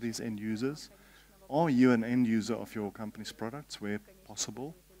some of these end users? Are you an end user of your company's products where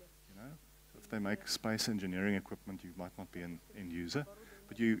possible? You know, if they make space engineering equipment, you might not be an end user,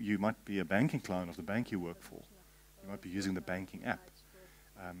 but you might be a banking client of the bank you work for. You might be using the banking app.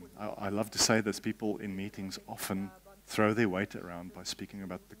 I love to say this, people in meetings often throw their weight around by speaking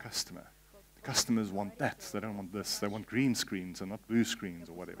about the customer. The customers want that, they don't want this, they want green screens and not blue screens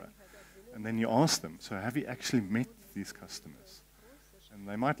or whatever. And then you ask them, so have you actually met these customers? And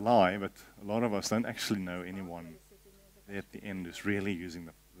they might lie, but a lot of us don't actually know anyone there at the end who's really using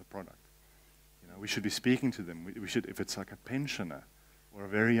the product. You know, we should be speaking to them. We should, if it's like a pensioner or a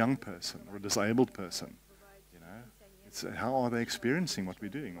very young person or a disabled person, you know, it's how are they experiencing what we're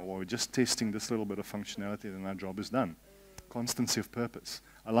doing? Or are we just testing this little bit of functionality and our job is done? Constancy of purpose.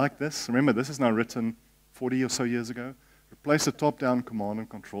 I like this. Remember, this is now written 40 or so years ago. Replace the top-down command and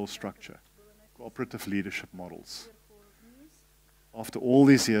control structure. Cooperative leadership models. After all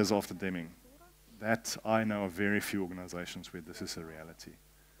these years after Deming, that I know of very few organizations where this is a reality.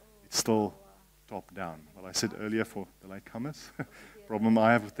 It's still top-down. Well, I said earlier for the latecomers, problem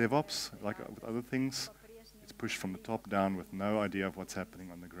I have with DevOps, like with other things, it's pushed from the top down with no idea of what's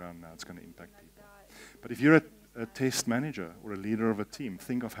happening on the ground now. It's going to impact people. But if you're a test manager or a leader of a team,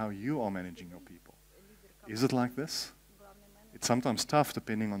 think of how you are managing your people. Is it like this? It's sometimes tough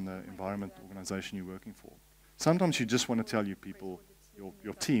depending on the environment, organization you're working for. Sometimes you just want to tell your people,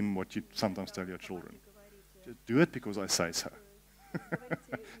 your team, what you sometimes tell your children. Just do it because I say so.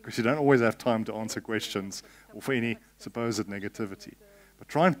 Because you don't always have time to answer questions or for any supposed negativity. But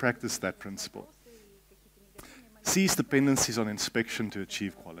try and practice that principle. Cease dependencies on inspection to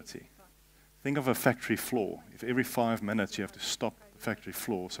achieve quality. Think of a factory floor. If every 5 minutes you have to stop the factory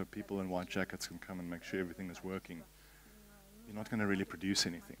floor so people in white jackets can come and make sure everything is working, you're not going to really produce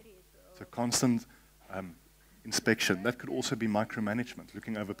anything. So constant inspection. That could also be micromanagement,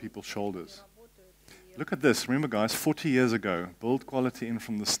 looking over people's shoulders. Look at this. Remember, guys, 40 years ago, build quality in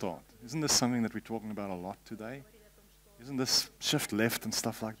from the start. Isn't this something that we're talking about a lot today? Isn't this shift left and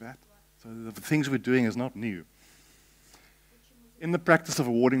stuff like that? So the things we're doing is not new. In the practice of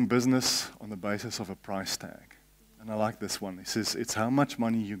awarding business on the basis of a price tag. And I like this one. It says, it's how much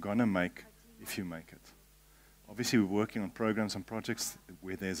money you're going to make if you make it. Obviously, we're working on programs and projects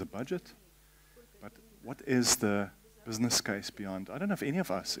where there's a budget. But what is the business case beyond? I don't know if any of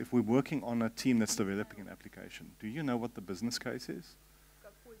us, if we're working on a team that's developing an application, do you know what the business case is?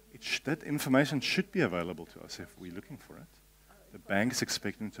 That information should be available to us if we're looking for it. The bank's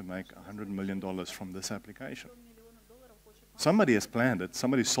expecting to make $100 million from this application. Somebody has planned it.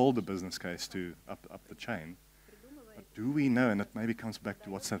 Somebody sold the business case to up the chain. But do we know, and it maybe comes back to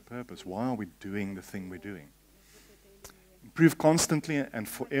what's that purpose? Why are we doing the thing we're doing? Improve constantly and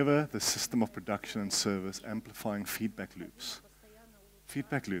forever the system of production and service, amplifying feedback loops.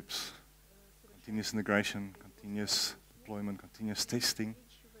 Feedback loops, continuous integration, continuous deployment, continuous testing.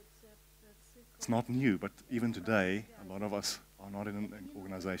 It's not new, but even today, a lot of us are not in an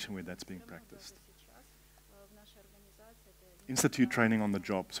organization where that's being practiced. Institute training on the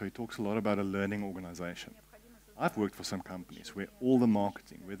job, so he talks a lot about a learning organization. I've worked for some companies where all the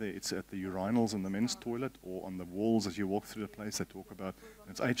marketing, whether it's at the urinals in the men's toilet or on the walls as you walk through the place, they talk about,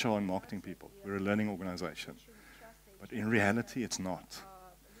 it's HR and marketing people. We're a learning organization. But in reality, it's not.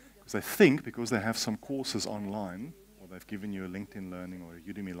 Because they think, because they have some courses online, or they've given you a LinkedIn Learning or a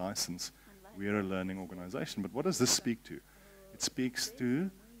Udemy license, we're a learning organization. But what does this speak to? It speaks to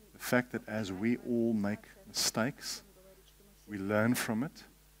the fact that as we all make mistakes, we learn from it,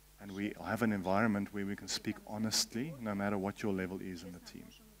 and we have an environment where we can speak honestly, no matter what your level is in the team.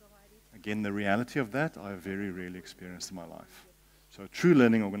 Again, the reality of that, I have very rarely experienced in my life. So a true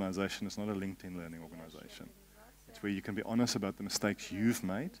learning organization is not a LinkedIn learning organization. It's where you can be honest about the mistakes you've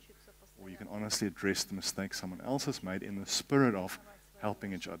made, or you can honestly address the mistakes someone else has made in the spirit of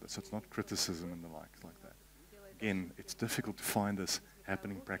helping each other. So it's not criticism and the like that. Again, it's difficult to find this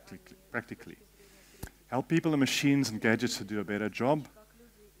happening practically. Help people and machines and gadgets to do a better job.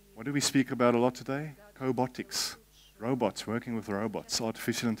 What do we speak about a lot today? Cobotics. Robots, working with robots,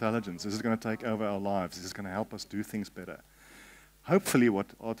 artificial intelligence. Is it going to take over our lives? Is it going to help us do things better? Hopefully what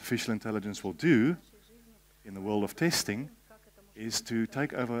artificial intelligence will do in the world of testing is to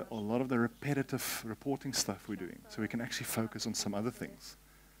take over a lot of the repetitive reporting stuff we're doing, so we can actually focus on some other things.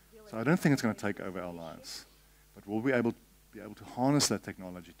 So I don't think it's going to take over our lives, but we'll be able to harness that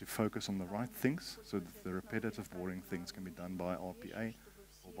technology to focus on the right things, so that the repetitive, boring things can be done by RPA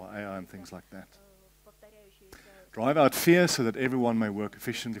or by AI and things like that. Drive out fear so that everyone may work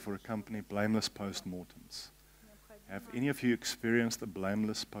efficiently for a company. Blameless post-mortems. Have any of you experienced a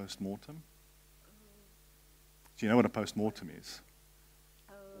blameless post-mortem? Do you know what a post-mortem is?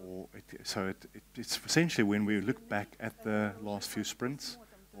 It's essentially when we look back at the last few sprints,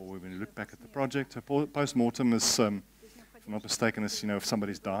 or when we look back at the project. So post-mortem is, if I'm not mistaken, is, if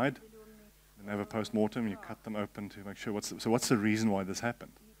somebody's died, then they have a post-mortem, you cut them open to make sure what's the reason why this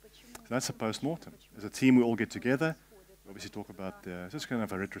happened. So that's a post-mortem. As a team, we all get together. We obviously talk about, just kind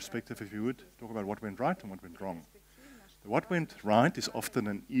of a retrospective, if you would, talk about what went right and what went wrong. What went right is often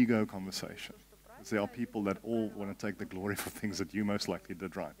an ego conversation. There are people that all want to take the glory for things that you most likely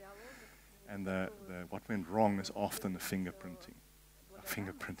did right. And what went wrong is often the finger pointing.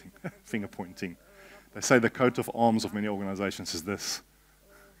 They say the coat of arms of many organizations is this.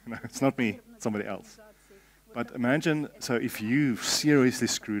 It's not me, it's somebody else. But imagine, so if you seriously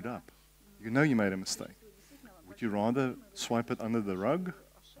screwed up, you know you made a mistake. Would you rather swipe it under the rug,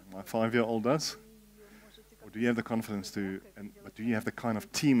 like my 5-year-old does? Or do you have the confidence but do you have the kind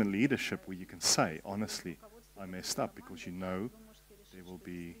of team and leadership where you can say, honestly, I messed up, because you know there will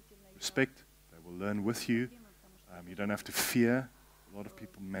be respect, they will learn with you, you don't have to fear. A lot of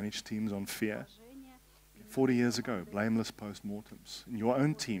people manage teams on fear. 40 years ago, blameless post-mortems. In your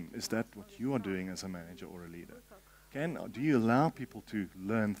own team, is that what you are doing as a manager or a leader? Do you allow people to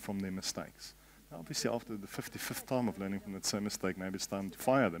learn from their mistakes? Now, obviously, after the 55th time of learning from that same mistake, maybe it's time to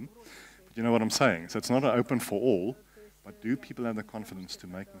fire them. But you know what I'm saying? So it's not open for all, but do people have the confidence to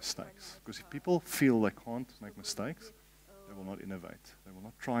make mistakes? Because if people feel they can't make mistakes, they will not innovate. They will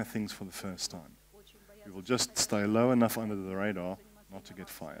not try things for the first time. We will just stay low enough under the radar not to get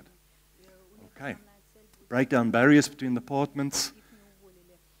fired. Okay. Break down barriers between departments.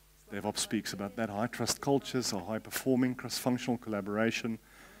 DevOps speaks about that. High trust cultures or high performing cross-functional collaboration.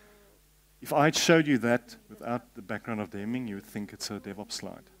 If I showed you that without the background of Deming, you would think it's a DevOps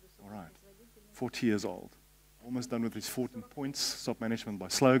slide. All right. 40 years old. Almost done with his 14 points. Stop management by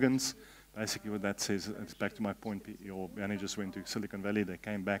slogans. Basically what that says, it's back to my point, your managers went to Silicon Valley, they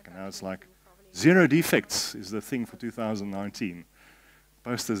came back, and now it's like, 0 defects is the thing for 2019.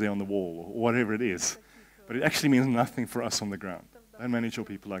 Posters there on the wall, or whatever it is. But it actually means nothing for us on the ground. Don't manage your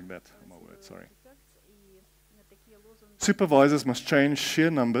people like that. Oh my word, sorry. Supervisors must change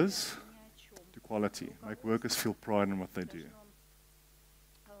sheer numbers to quality. Make workers feel pride in what they do.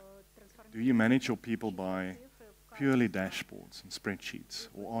 Do you manage your people by purely dashboards and spreadsheets?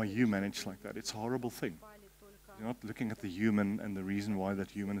 Or are you managed like that? It's a horrible thing. You're not looking at the human and the reason why that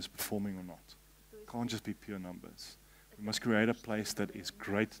human is performing or not. It can't just be pure numbers. We must create a place that is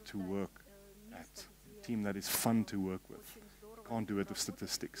great to work at. A team that is fun to work with. You can't do it with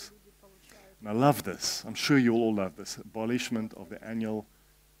statistics. And I love this. I'm sure you all love this. Abolishment of the annual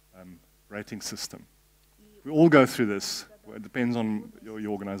rating system. We all go through this. It depends on your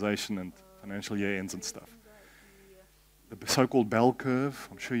organization and financial year ends and stuff. The so-called bell curve,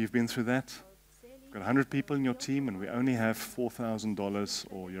 I'm sure you've been through that. You've got 100 people in your team and we only have $4,000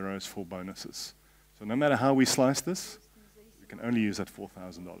 or euros for bonuses. So no matter how we slice this, we can only use that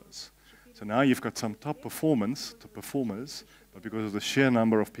 $4,000. So now you've got some top performers, but because of the sheer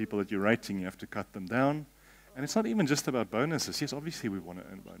number of people that you're rating, you have to cut them down. And it's not even just about bonuses. Yes, obviously we want to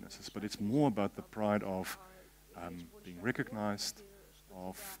earn bonuses, but it's more about the pride of being recognized,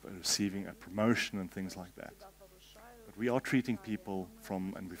 of receiving a promotion and things like that. But we are treating people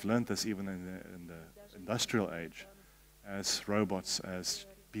from, and we've learned this even in the industrial age, as robots, as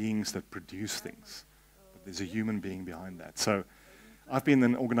beings that produce things. But there's a human being behind that. So I've been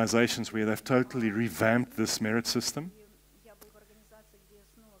in organizations where they've totally revamped this merit system.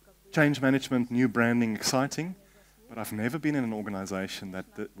 Change management, new branding, exciting. But I've never been in an organization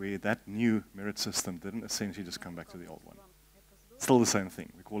where that new merit system didn't essentially just come back to the old one. Still the same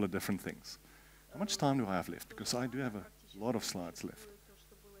thing. We call it different things. How much time do I have left? Because I do have a A lot of slides left.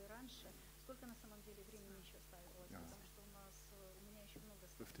 Yeah.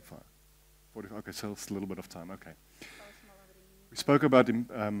 55. 40, okay, so it's a little bit of time, okay. We spoke about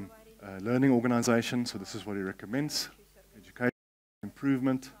learning organization, so this is what he recommends. Education,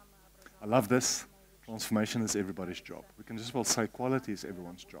 improvement. I love this. Transformation is everybody's job. We can just well say quality is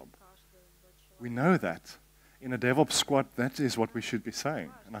everyone's job. We know that. In a DevOps squad, that is what we should be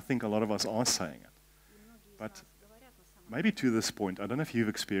saying. And I think a lot of us are saying it. But maybe to this point, I don't know if you've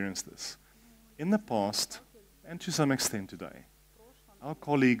experienced this. In the past, and to some extent today, our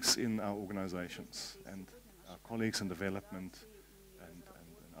colleagues in our organizations and our colleagues in development and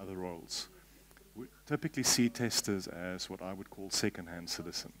other roles would typically see testers as what I would call second-hand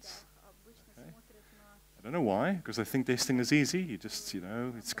citizens. Okay? I don't know why, because I think testing is easy. You just,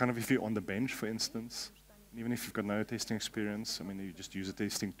 it's kind of if you're on the bench, for instance, even if you've got no testing experience, I mean, you just use a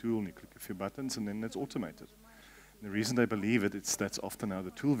testing tool and you click a few buttons and then it's automated. And the reason they believe it, that's often how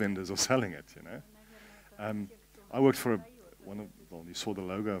the tool vendors are selling it, I worked for you saw the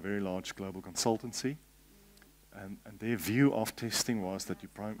logo, a very large global consultancy, and their view of testing was that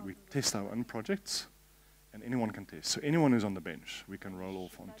we test our own projects and anyone can test. So anyone who's on the bench, we can roll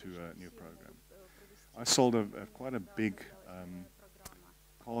off onto a new program. I sold quite a big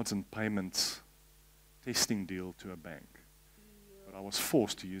cards and payments testing deal to a bank, but I was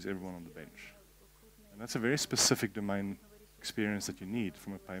forced to use everyone on the bench. And that's a very specific domain experience that you need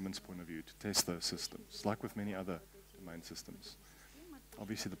from a payments point of view to test those systems, like with many other domain systems.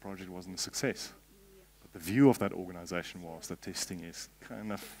 Obviously the project wasn't a success, but the view of that organization was that testing is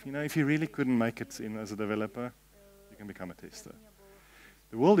kind of, if you really couldn't make it in as a developer, you can become a tester.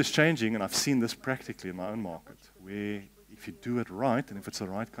 The world is changing, and I've seen this practically in my own market, where if you do it right, and if it's the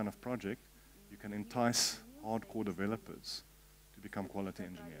right kind of project, you can entice hardcore developers to become quality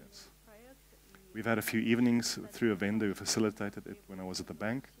engineers. We've had a few evenings through a vendor who facilitated it when I was at the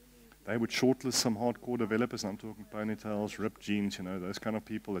bank. They would shortlist some hardcore developers, and I'm talking ponytails, ripped jeans, those kind of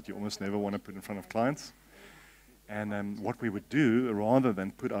people that you almost never want to put in front of clients. And what we would do, rather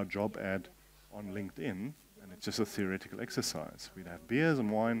than put our job ad on LinkedIn, and it's just a theoretical exercise, we'd have beers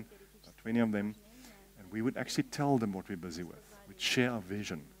and wine, about 20 of them, and we would actually tell them what we're busy with. We'd share our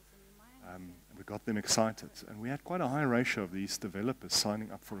vision. And we got them excited. And we had quite a high ratio of these developers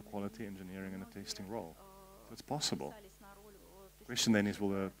signing up for a quality engineering and a testing role. So it's possible. The question then is, will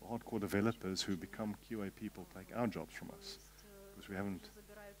the hardcore developers who become QA people take our jobs from us? Because we haven't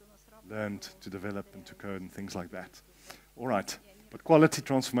learned to develop and to code and things like that. All right. But quality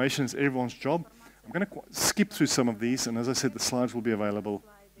transformation is everyone's job. I'm going to skip through some of these. And as I said, the slides will be available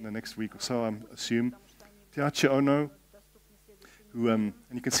in the next week or so, I assume. Tiachi Ono, who, and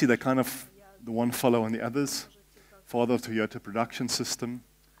you can see they're kind of the one follow on the others. Father of Toyota production system.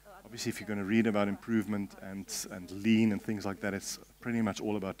 Obviously, if you're going to read about improvement and lean and things like that, it's pretty much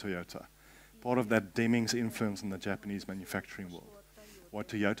all about Toyota. Part of that Deming's influence in the Japanese manufacturing world. Why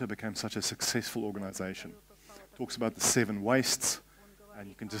Toyota became such a successful organization. Talks about the 7 wastes, and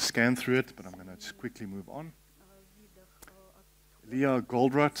you can just scan through it, but I'm going to just quickly move on. Leah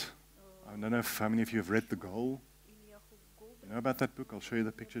Goldratt. I don't know how many of you have read The Goal. You know about that book? I'll show you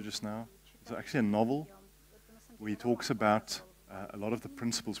the picture just now. It's actually a novel where he talks about a lot of the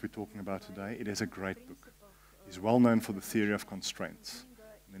principles we're talking about today. It is a great book. He's well known for the theory of constraints.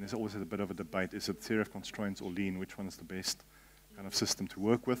 And then there's always a bit of a debate. Is it theory of constraints or lean? Which one is the best kind of system to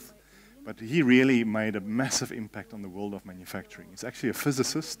work with? But he really made a massive impact on the world of manufacturing. He's actually a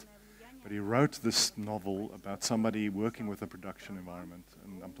physicist, but he wrote this novel about somebody working with a production environment,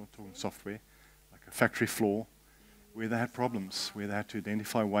 and I'm not talking software, like a factory floor, where they had problems, where they had to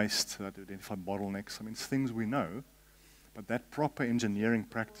identify waste, they had to identify bottlenecks. I mean, it's things we know, but that proper engineering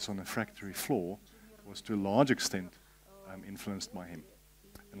practice on a factory floor was to a large extent influenced by him.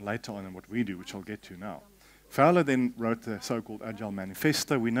 And later on in what we do, which I'll get to now. Fowler then wrote the so-called Agile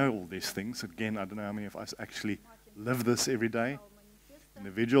Manifesto. We know all these things. Again, I don't know how many of us actually live this every day.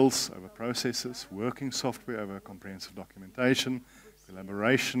 Individuals over processes, working software over comprehensive documentation,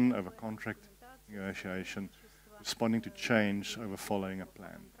 collaboration over contract negotiation, responding to change over following a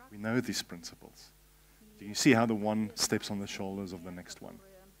plan. We know these principles. You can see how the one steps on the shoulders of the next one.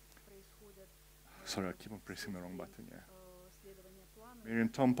 Sorry, I keep on pressing the wrong button, yeah. Mary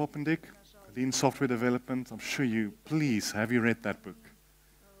and Tom Poppendick, Lean Software Development. I'm sure please, have you read that book?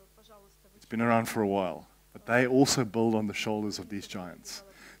 It's been around for a while, but they also build on the shoulders of these giants.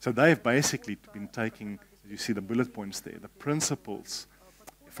 So they've basically been taking, you see the bullet points there, the principles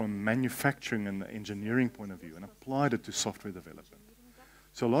from manufacturing and the engineering point of view and applied it to software development.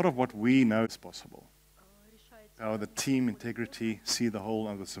 So a lot of what we know is possible. empower the team, integrity, see the whole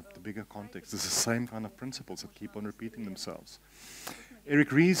and the bigger context. It's the same kind of principles that keep on repeating themselves.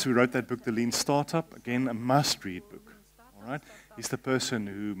 Eric Ries, who wrote that book, The Lean Startup, again, a must-read book. All right? He's the person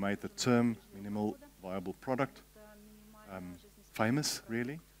who made the term minimal viable product famous,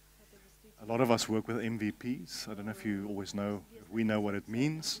 really. A lot of us work with MVPs. I don't know if you always know, if we know what it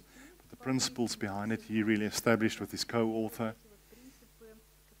means, but the principles behind it he really established with his co-author.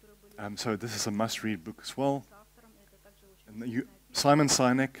 So this is a must-read book as well. And Simon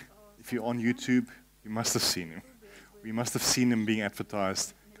Sinek, if you're on YouTube, you must have seen him. We must have seen him being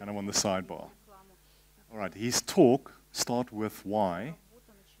advertised kind of on the sidebar. All right, his talk, Start With Why,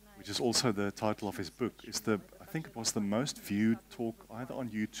 which is also the title of his book, is I think it was the most viewed talk either on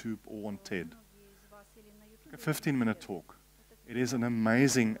YouTube or on TED. A 15-minute talk. It is an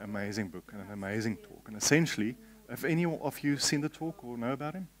amazing, amazing book and an amazing talk. And essentially, have any of you seen the talk or know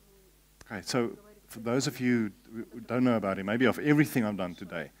about him? Okay, so for those of you who don't know about him, maybe of everything I've done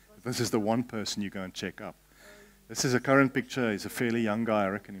today, this is the one person you go and check up. This is a current picture. He's a fairly young guy. I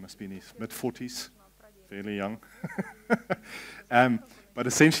reckon he must be in his mid-40s. Fairly young. But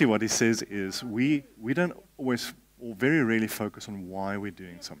essentially what he says is we don't always, or very rarely focus on why we're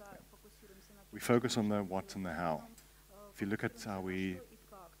doing something. We focus on the what and the how. If you look at how we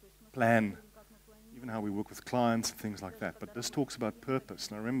plan, even how we work with clients and things like that. But this talks about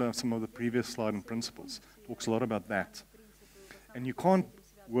purpose. Now remember some of the previous slide and principles. Talks a lot about that. And you can't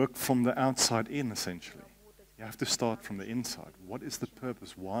work from the outside in, essentially. You have to start from the inside. What is the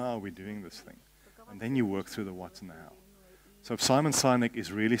purpose? Why are we doing this thing? And then you work through the what and the how. So Simon Sinek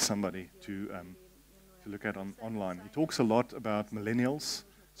is really somebody to look at online. He talks a lot about millennials.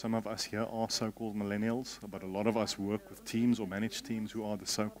 Some of us here are so-called millennials, but a lot of us work with teams or manage teams who are the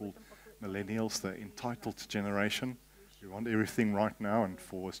so-called millennials, the entitled generation. We want everything right now and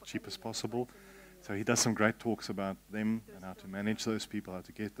for as cheap as possible. So he does some great talks about them and how to manage those people, how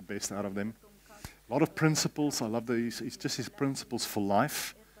to get the best out of them. A lot of principles. I love these. It's just his principles for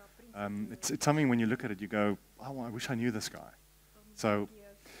life. It's something when you look at it, you go, oh, I wish I knew this guy. So,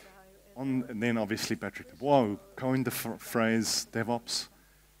 and then obviously Patrick Dubois, who coined the phrase DevOps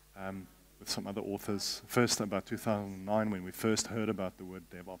with some other authors. First about 2009 when we first heard about the word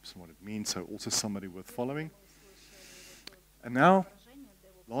DevOps and what it means, so also somebody worth following. And now,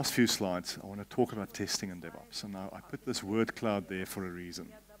 last few slides, I want to talk about testing and DevOps. And now I put this word cloud there for a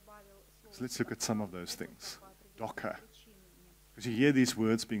reason. So let's look at some of those things. Docker. Because you hear these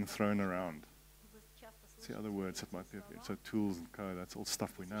words being thrown around. What's the other words that might be up here? So tools and code, that's all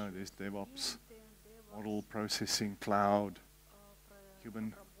stuff we know. There's DevOps, model processing, cloud,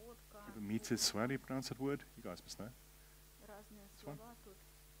 Kubernetes. How do you pronounce that word? You guys must know. This one?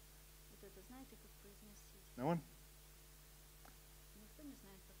 No one?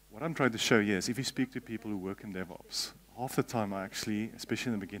 What I'm trying to show here is if you speak to people who work in DevOps, half the time I actually,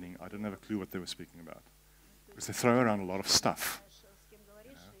 especially in the beginning, I didn't have a clue what they were speaking about. Because they throw around a lot of stuff,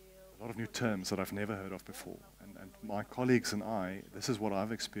 a lot of new terms that I've never heard of before. And my colleagues and I, this is what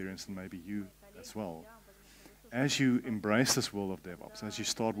I've experienced, and maybe you as well. As you embrace this world of DevOps, as you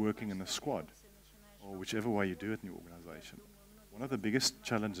start working in a squad, or whichever way you do it in your organization, one of the biggest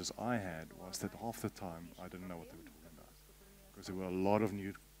challenges I had was that half the time I didn't know what they were talking about. Because there were a lot of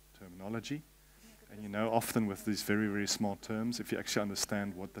new terminology. And you know, often with these very, very smart terms, if you actually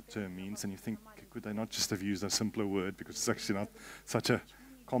understand what the term means, and you think, could they not just have used a simpler word, because it's actually not such a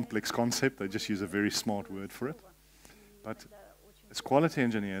complex concept, they just use a very smart word for it. But as quality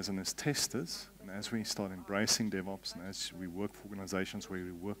engineers and as testers, and as we start embracing DevOps, and as we work for organizations where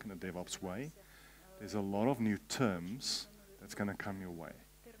we work in a DevOps way, there's a lot of new terms that's going to come your way.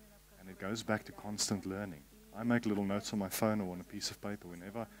 And it goes back to constant learning. I make little notes on my phone or on a piece of paper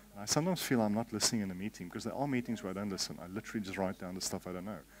whenever, and I sometimes feel I'm not listening in a meeting, because there are meetings where I don't listen. I literally just write down the stuff I don't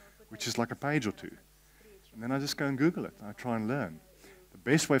know, which is like a page or two. And then I just go and Google it, and I try and learn. The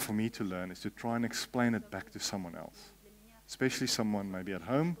best way for me to learn is to try and explain it back to someone else, especially someone maybe at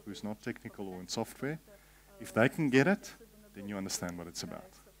home who's not technical or in software. If they can get it, then you understand what it's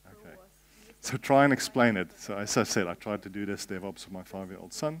about. Okay. So try and explain it. So as I said, I tried to do this DevOps with my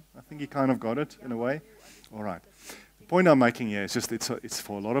 5-year-old son. I think he kind of got it in a way. All right. The point I'm making here is just it's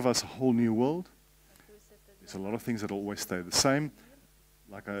for a lot of us a whole new world. There's a lot of things that will always stay the same.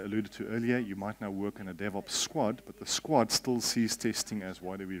 Like I alluded to earlier, you might now work in a DevOps squad, but the squad still sees testing as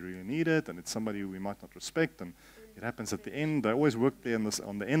why do we really need it, and it's somebody who we might not respect, and it happens at the end. They always work there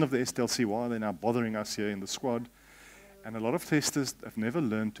on the end of the SDLC. Why are they now bothering us here in the squad? And a lot of testers have never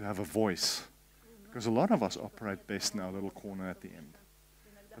learned to have a voice, because a lot of us operate best in our little corner at the end.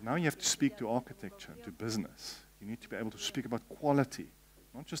 But now you have to speak to architecture, to business. You need to be able to speak about quality,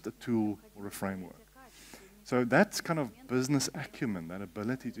 not just a tool or a framework. So that kind of business acumen, that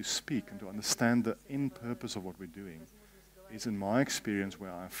ability to speak and to understand the end purpose of what we're doing, is in my experience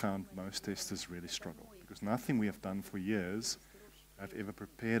where I found most testers really struggle, because nothing we have done for years have ever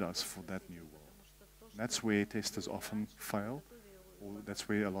prepared us for that new world. That's where testers often fail, or that's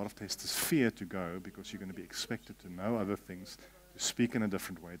where a lot of testers fear to go, because you're going to be expected to know other things, to speak in a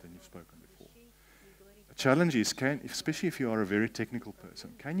different way than you've spoken before. The challenge is, especially if you are a very technical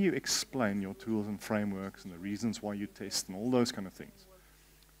person, can you explain your tools and frameworks and the reasons why you test and all those kind of things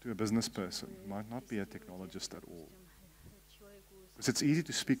to a business person who might not be a technologist at all? Because it's easy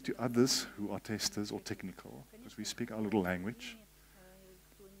to speak to others who are testers or technical, because we speak our little language.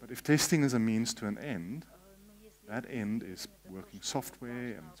 But if testing is a means to an end, that end is working software,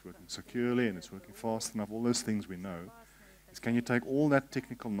 and it's working securely, and it's working fast enough, all those things we know, is can you take all that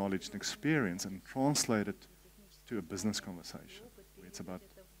technical knowledge and experience and translate it to a business conversation, where it's about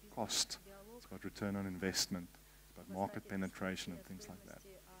cost, it's about return on investment, it's about market penetration and things like that.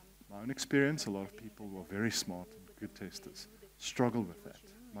 My own experience, a lot of people who are very smart and good testers struggle with that.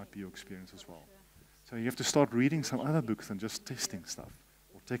 Might be your experience as well. So you have to start reading some other books than just testing stuff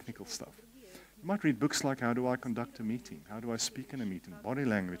or technical stuff. You might read books like How Do I Conduct a Meeting? How do I speak in a meeting? Body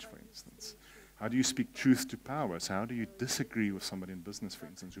language, for instance. How do you speak truth to power? So how do you disagree with somebody in business, for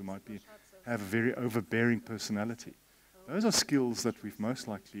instance, who might have a very overbearing personality? Those are skills that we've most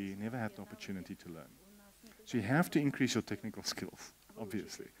likely never had the opportunity to learn. So you have to increase your technical skills,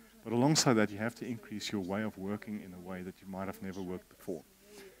 obviously. But alongside that, you have to increase your way of working in a way that you might have never worked before.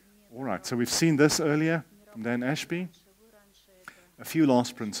 All right, so we've seen this earlier from Dan Ashby. A few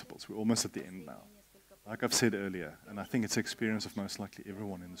last principles. We're almost at the end now. Like I've said earlier, and I think it's the experience of most likely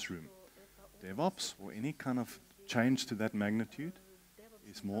everyone in this room, DevOps, or any kind of change to that magnitude,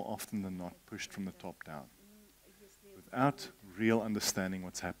 is more often than not pushed from the top down, without real understanding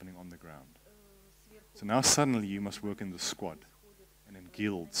what's happening on the ground. So now suddenly you must work in the squad, and in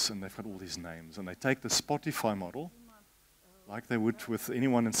guilds, and they've got all these names, and they take the Spotify model, like they would with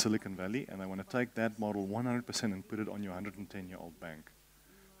anyone in Silicon Valley, and they want to take that model 100% and put it on your 110-year-old bank.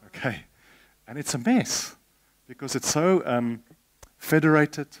 Okay, and it's a mess, because it's so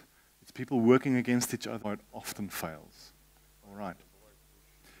federated, it's people working against each other, it often fails. All right.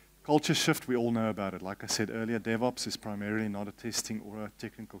 Culture shift, we all know about it. Like I said earlier, DevOps is primarily not a testing or a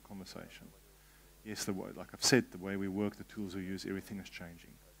technical conversation. Yes, like I've said, the way we work, the tools we use, everything is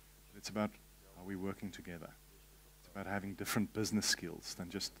changing. It's about how we're working together. It's about having different business skills than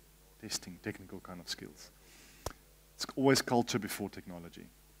just testing, technical kind of skills. It's always culture before technology.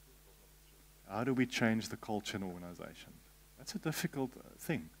 How do we change the culture in an organization? That's a difficult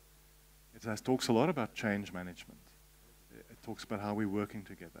thing. It talks a lot about change management. It talks about how we're working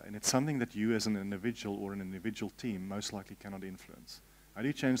together. And it's something that you as an individual or an individual team most likely cannot influence. How do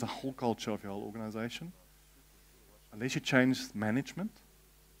you change the whole culture of your whole organization? Unless you change management,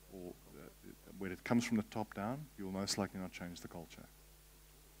 or where it comes from the top down, you will most likely not change the culture.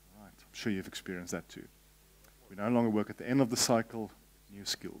 Right. I'm sure you've experienced that too. We no longer work at the end of the cycle, new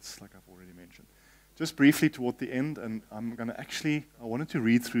skills, like I've already mentioned. Just briefly toward the end, and I'm going to I wanted to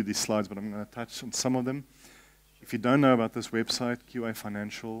read through these slides, but I'm going to touch on some of them. If you don't know about this website, QA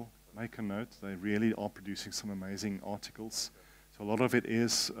Financial, make a note. They really are producing some amazing articles. So a lot of it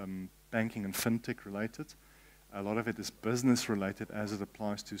is banking and fintech related. A lot of it is business related as it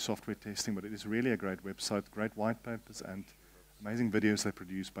applies to software testing, but it is really a great website, great white papers, and amazing videos they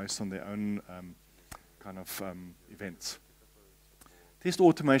produce based on their own events. Test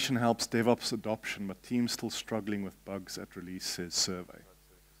automation helps DevOps adoption, but teams still struggling with bugs at release, says survey.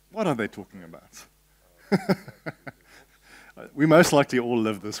 What are they talking about? We most likely all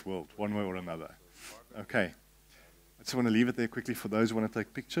live this world, one way or another. Okay. I just want to leave it there quickly for those who want to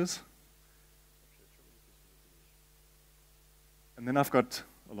take pictures. And then I've got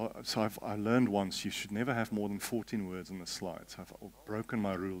a lot, so I learned once you should never have more than 14 words on the slide. So I've broken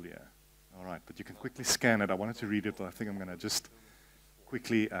my rule here. All right, but you can quickly scan it. I wanted to read it, but I think I'm going to just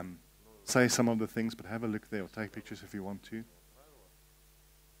quickly say some of the things, but have a look there or take pictures if you want to.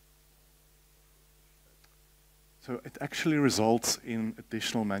 So it actually results in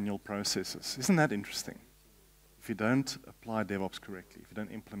additional manual processes. Isn't that interesting? If you don't apply DevOps correctly, if you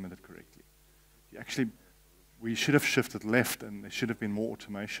don't implement it correctly, we should have shifted left and there should have been more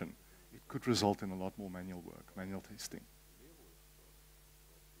automation. It could result in a lot more manual work, manual testing.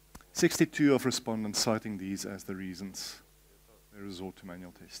 62 of respondents citing these as the reasons they resort to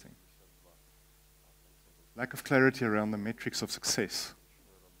manual testing. Lack of clarity around the metrics of success.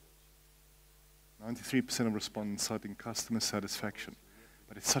 93% of respondents citing customer satisfaction.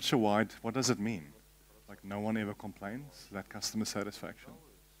 But it's such a wide, what does it mean? Like no one ever complains? Is that customer satisfaction?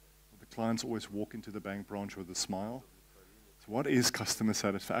 clients always walk into the bank branch with a smile. So what is customer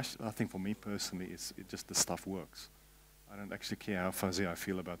satisfaction? I think for me personally, it just the stuff works. I don't actually care how fuzzy I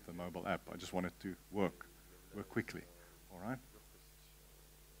feel about the mobile app. I just want it to work quickly. All right.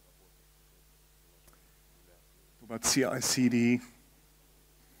 About CI/CD.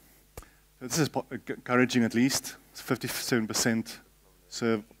 So this is encouraging at least. 57%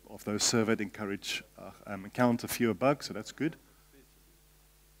 of those surveyed encounter fewer bugs, so that's good.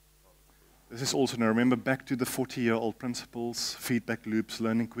 This is also, now remember, back to the 40-year-old principles, feedback loops,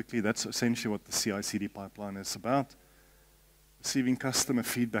 learning quickly. That's essentially what the CI/CD pipeline is about. Receiving customer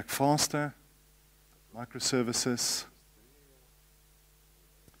feedback faster, microservices.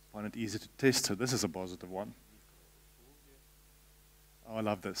 Find it easy to test, so this is a positive one. Oh, I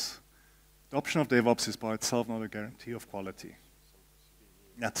love this. Adoption of DevOps is by itself not a guarantee of quality.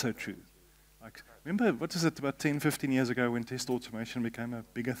 That's so true. Like, remember, what is it, about 10, 15 years ago when test automation became a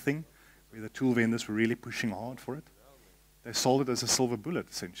bigger thing, where the tool vendors were really pushing hard for it? They sold it as a silver bullet,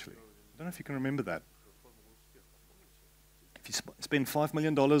 essentially. I don't know if you can remember that. If you spend $5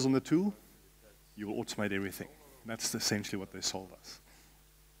 million on the tool, you will automate everything. That's essentially what they sold us.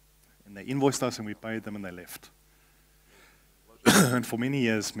 And they invoiced us and we paid them and they left. And for many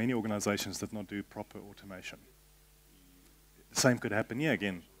years, many organizations did not do proper automation. The same could happen here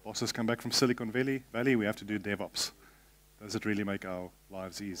again. Bosses come back from Silicon Valley, we have to do DevOps. Does it really make our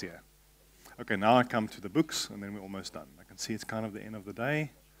lives easier? Okay, now I come to the books, and then we're almost done. I can see it's kind of the end of the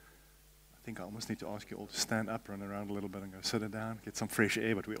day. I think I almost need to ask you all to stand up, run around a little bit, and go sit down, get some fresh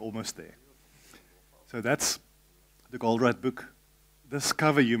air, but we're almost there. So that's the Goldratt book. This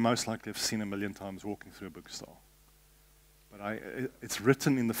cover you most likely have seen a million times walking through a bookstore. But it's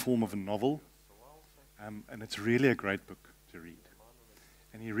written in the form of a novel, and it's really a great book to read.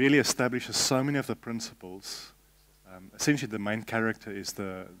 And he really establishes so many of the principles. Essentially, the main character is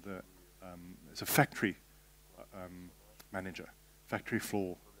is a factory manager, factory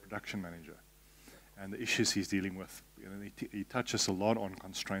floor production manager, and the issues he's dealing with. You know, he touches a lot on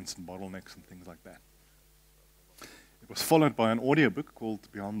constraints and bottlenecks and things like that. It was followed by an audiobook called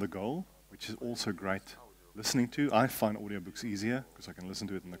Beyond the Goal, which is also great listening to. I find audiobooks easier because I can listen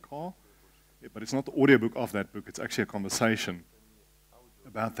to it in the car. But it's not the audiobook of that book, it's actually a conversation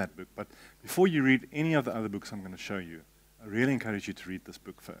about that book. But before you read any of the other books I'm going to show you, I really encourage you to read this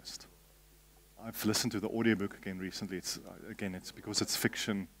book first. I've listened to the audiobook again recently. It's because it's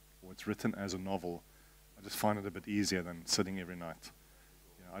fiction or it's written as a novel. I just find it a bit easier than sitting every night.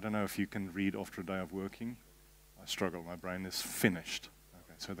 You know, I don't know if you can read after a day of working. I struggle. My brain is finished.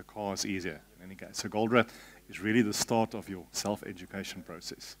 Okay, so the car is easier in any case. So Goldratt is really the start of your self-education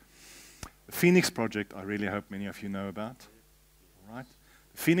process. The Phoenix Project, I really hope many of you know about. All right.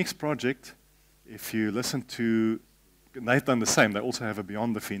 The Phoenix Project, if you listen to, they've done the same. They also have a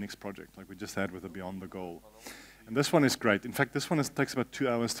Beyond the Phoenix Project, like we just had with the Beyond the Goal. And this one is great. In fact, this one takes about 2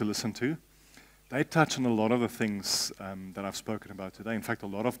 hours to listen to. They touch on a lot of the things that I've spoken about today. In fact, a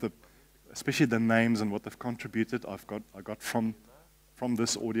lot of especially the names and what they've contributed, I got from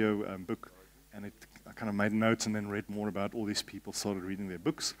this audio book. And I kind of made notes and then read more about all these people, started reading their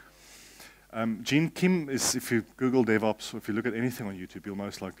books. Gene Kim is, if you Google DevOps, or if you look at anything on YouTube, you'll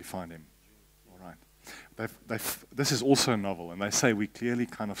most likely find him. All right. This is also a novel, and they say we clearly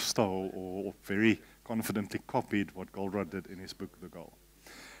kind of stole or very confidently copied what Goldratt did in his book, The Goal.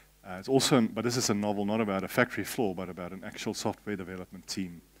 It's also, but this is a novel not about a factory floor, but about an actual software development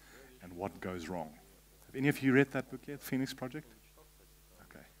team and what goes wrong. Have any of you read that book yet, Phoenix Project?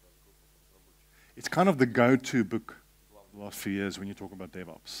 Okay. It's kind of the go-to book the last few years when you talk about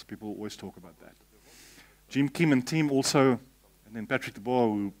DevOps. People always talk about that. Jim Kim and team also, and then Patrick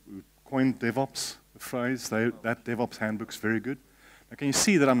DeBoer, who coined DevOps, the phrase, that DevOps handbook's very good. Now can you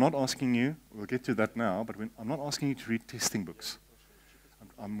see that I'm not asking you, we'll get to that now, but I'm not asking you to read testing books.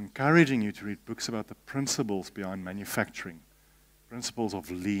 I'm encouraging you to read books about the principles behind manufacturing, principles of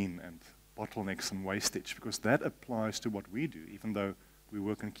lean and bottlenecks and wastage, because that applies to what we do, even though we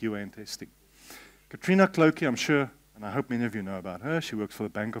work in QA and testing. Katrina Clokey, I'm sure, and I hope many of you know about her. She works for the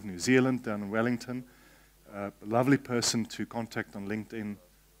Bank of New Zealand down in Wellington. A lovely person to contact on LinkedIn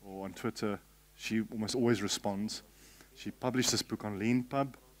or on Twitter. She almost always responds. She published this book on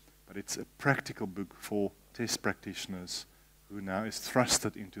LeanPub, but it's a practical book for test practitioners who now is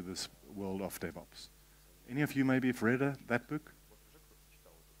thrusted into this world of DevOps. Any of you maybe have read that book?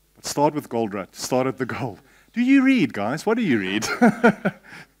 But start with Goldratt. Start at the goal. Do you read, guys? What do you read?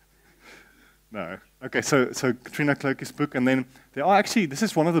 No. Okay, so Katrina Clokey's book, and then there are actually, this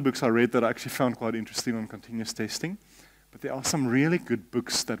is one of the books I read that I actually found quite interesting on continuous testing, but there are some really good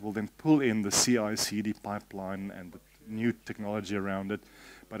books that will then pull in the CI/CD pipeline and the new technology around it.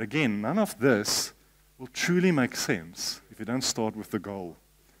 But again, none of this will truly make sense if you don't start with the goal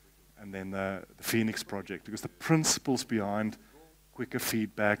and then the Phoenix project, because the principles behind quicker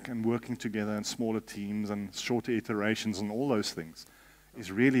feedback and working together in smaller teams and shorter iterations and all those things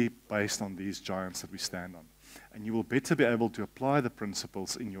is really based on these giants that we stand on. And you will better be able to apply the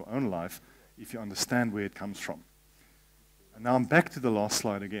principles in your own life if you understand where it comes from. And now I'm back to the last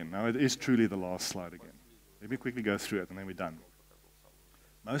slide again. Now it is truly the last slide again. Let me quickly go through it and then we're done.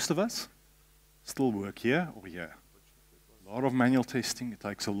 Most of us still work here or here. A lot of manual testing. It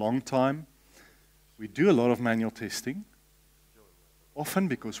takes a long time. We do a lot of manual testing, often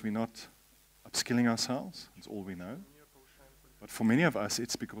because we're not upskilling ourselves. It's all we know. But for many of us,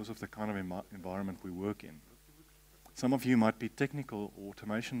 it's because of the kind of environment we work in. Some of you might be technical or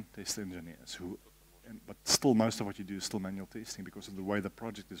automation test engineers, but still most of what you do is still manual testing because of the way the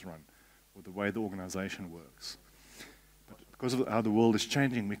project is run or the way the organization works. But because of how the world is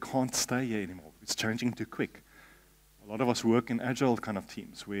changing, we can't stay here anymore. It's changing too quick. A lot of us work in agile kind of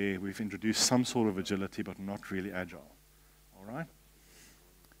teams where we've introduced some sort of agility but not really agile. All right?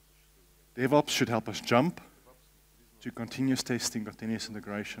 DevOps should help us jump to continuous testing, continuous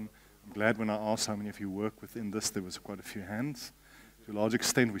integration. I'm glad when I asked how many of you work within this, there was quite a few hands. To a large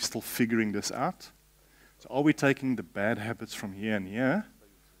extent, we're still figuring this out. So are we taking the bad habits from here and here,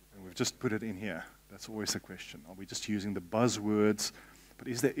 and we've just put it in here? That's always the question. Are we just using the buzzwords? But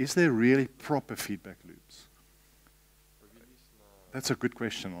is there really proper feedback loops? That's a good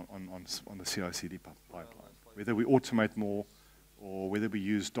question on the CI/CD pipeline. Whether we automate more or whether we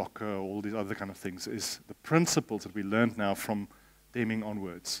use Docker or all these other kind of things is the principles that we learned now from Deming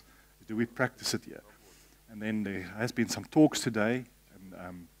onwards. Do we practice it here? And then there has been some talks today.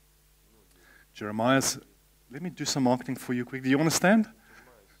 And Jeremiah's, let me do some marketing for you quick. Do you understand?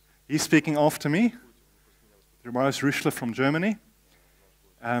 He's speaking after me. Jeremiah's Rüschler from Germany.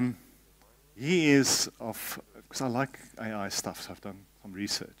 He is because I like AI stuff, so I've done some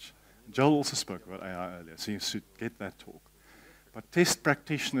research. Joel also spoke about AI earlier, so you should get that talk. But test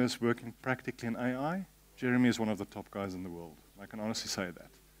practitioners working practically in AI, Jeremy is one of the top guys in the world. I can honestly say that.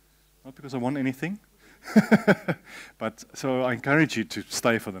 Not because I want anything, but so I encourage you to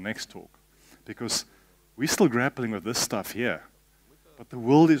stay for the next talk, because we're still grappling with this stuff here, but the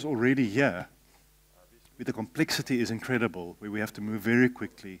world is already here. The complexity is incredible, where we have to move very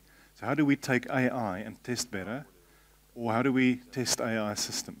quickly. So how do we take AI and test better, or how do we test AI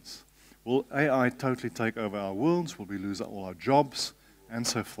systems? Will AI totally take over our worlds? Will we lose all our jobs? And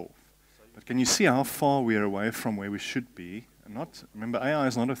so forth. But can you see how far we are away from where we should be? And remember, AI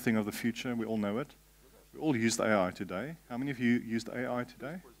is not a thing of the future. We all know it. We all used AI today. How many of you used AI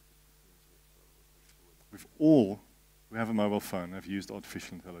today? We have a mobile phone, have used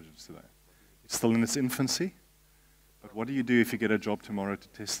artificial intelligence today. It's still in its infancy. But what do you do if you get a job tomorrow to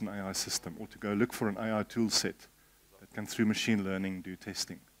test an AI system or to go look for an AI tool set that can, through machine learning, do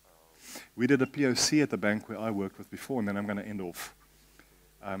testing? We did a POC at the bank where I worked with before, and then I'm going to end off.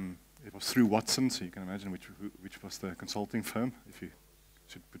 It was through Watson, so you can imagine which was the consulting firm, if you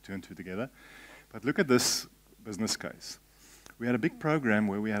should put two and two together. But look at this business case. We had a big program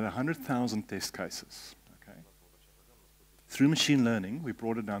where we had 100,000 test cases. Okay? Through machine learning, we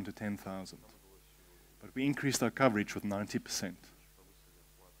brought it down to 10,000. But we increased our coverage with 90%.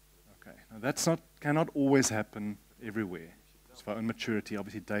 Okay, now that's cannot always happen everywhere. It's for our own maturity.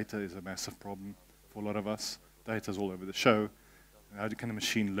 Obviously, data is a massive problem for a lot of us. Data is all over the show. How can a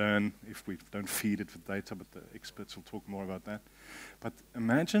machine learn if we don't feed it with data? But the experts will talk more about that. But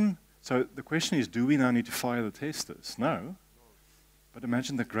imagine, so the question is, do we now need to fire the testers? No. But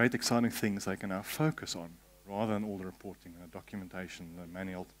imagine the great exciting things they can now focus on, rather than all the reporting and the documentation, the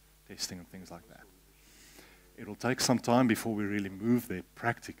manual testing and things like that. It'll take some time before we really move there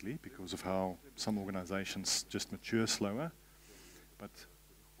practically because of how some organizations just mature slower. But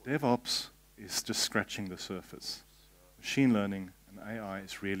DevOps is just scratching the surface. Machine learning and AI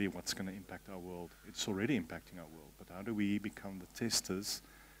is really what's going to impact our world. It's already impacting our world, but how do we become the testers?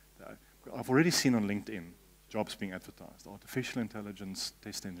 I've already seen on LinkedIn jobs being advertised, artificial intelligence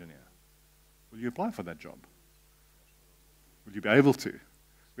test engineer. Will you apply for that job? Will you be able to?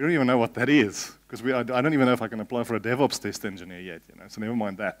 We don't even know what that is, because I don't even know if I can apply for a DevOps test engineer yet, so never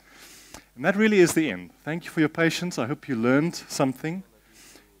mind that. And that really is the end. Thank you for your patience. I hope you learned something.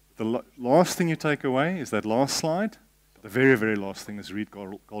 The last thing you take away is that last slide. The very, very last thing is read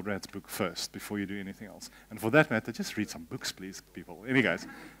Goldrad's book first before you do anything else. And for that matter, just read some books, please, people. Anyway, guys,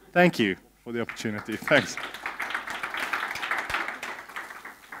 thank you for the opportunity. Thanks.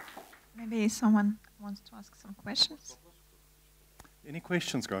 Maybe someone wants to ask some questions. Any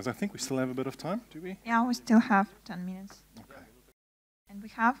questions, guys? I think we still have a bit of time, do we? Yeah, we still have 10 minutes. Okay. And we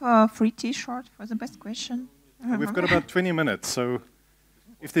have a free T-shirt for the best question. We've got about 20 minutes, so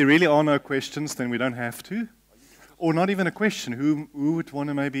if there really are no questions, then we don't have to. Or not even a question. Who would want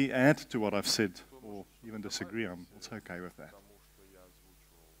to maybe add to what I've said or even disagree? I'm also okay with that.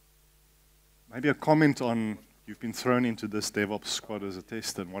 Maybe a comment on, you've been thrown into this DevOps squad as a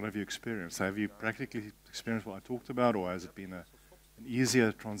tester, and what have you experienced? Have you practically experienced what I talked about, or has it been an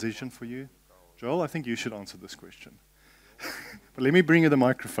easier transition for you? Joel, I think you should answer this question. But let me bring you the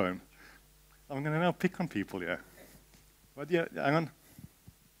microphone. I'm going to now pick on people here. But yeah, hang on.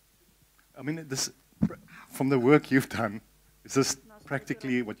 I mean, this, from the work you've done, is this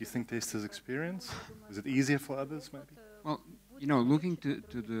practically what you think testers experience? Is it easier for others, maybe? Well, you know, looking to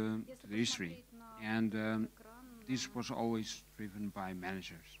the history, and this was always driven by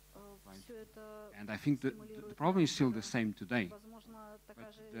managers. Right? And I think the problem is still the same today.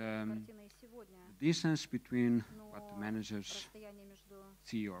 But the distance between what the managers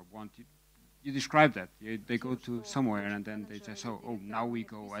see or want, you describe that. They go to somewhere and then they say, so, oh, now we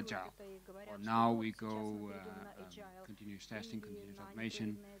go agile, or now we go continuous testing, continuous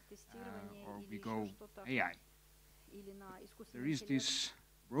automation, or we go AI. There is this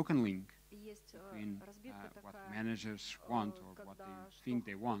broken link between what managers want or what they think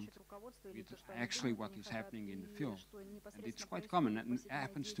they want with actually what is happening in the field. And it's quite common, and it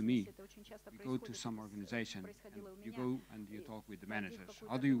happens to me. You go to some organization and you go and you talk with the managers.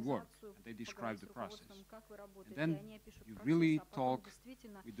 How do you work? And they describe the process. And then you really talk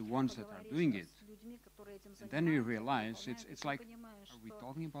with the ones that are doing it. And then you realize it's like, are we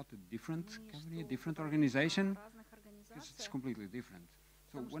talking about a different company, a different organization? Because it's completely different.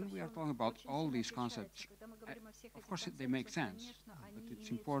 So when we are talking about all these concepts, of course they make sense, but it's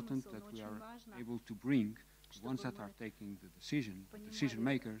important that we are able to bring the ones that are taking the decision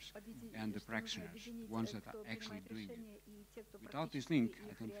makers, and the practitioners, the ones that are actually doing it. Without this link,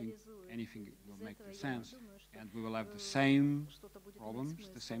 I don't think anything will make sense, and we will have the same problems,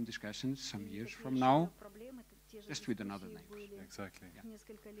 the same discussions some years from now, just with another name. Exactly. Yeah.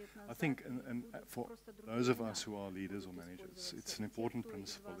 I think, and for those of us who are leaders or managers, it's an important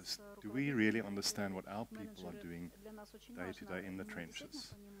principle is, do we really understand what our people are doing day to day in the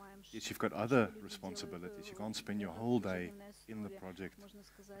trenches? Yes, you've got other responsibilities. You can't spend your whole day in the project.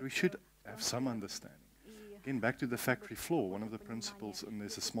 But we should have some understanding. Again, back to the factory floor, one of the principles, and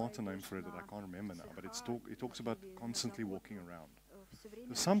there's a smarter name for it that I can't remember now, but it talks about constantly walking around.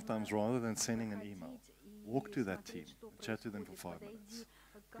 So sometimes, rather than sending an email, walk to that team, chat to them for 5 minutes.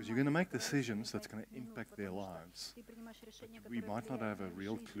 Because you're going to make decisions that's going to impact their lives. But we might not have a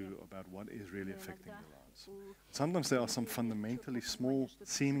real clue about what is really affecting their lives. Sometimes there are some fundamentally small,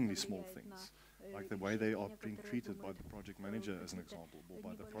 seemingly small things, like the way they are being treated by the project manager, as an example, or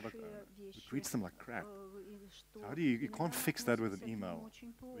by the product owner, who treats them like crap. So how do you can't fix that with an email.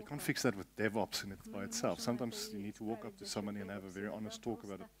 You can't fix that with DevOps in it by itself. Sometimes you need to walk up to somebody and have a very honest talk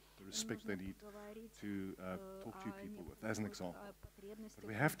about it, the respect they need to talk to people with, as an example. But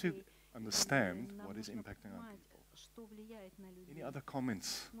we have to understand what is impacting our people. Any other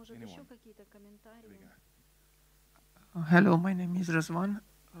comments? Anyone? Hello, my name is Razvan.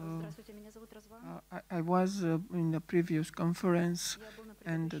 I was in a previous conference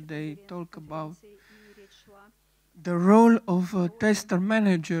and they talk about the role of a tester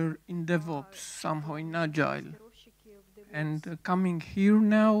manager in DevOps, somehow in Agile. And coming here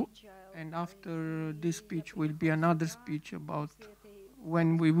now, and after this speech will be another speech about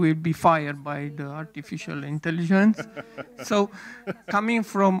when we will be fired by the artificial intelligence. So coming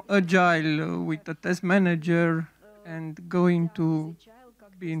from Agile with a test manager and going to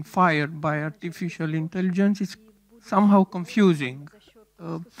being fired by artificial intelligence is somehow confusing.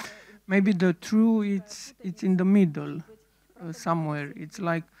 Maybe the truth it's in the middle somewhere. It's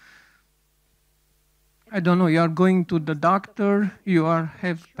like, I don't know, you are going to the doctor, you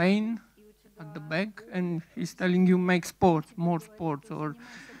have pain at the back, and he's telling you make sports, more sports, or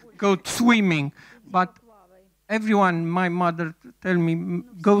go swimming. But everyone, my mother tell me,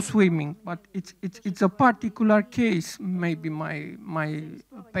 go swimming. But it's a particular case, maybe my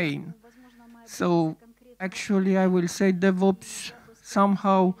pain. So actually, I will say DevOps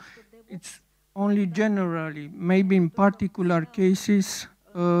somehow it's only generally, maybe in particular cases.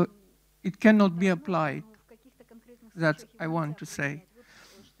 It cannot be applied. That's I want to say.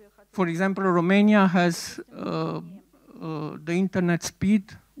 For example, Romania has the internet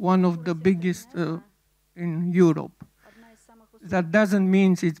speed, one of the biggest in Europe. That doesn't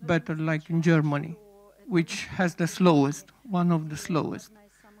mean it's better like in Germany, which has the slowest, one of the slowest.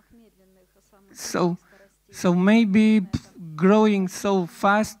 So maybe growing so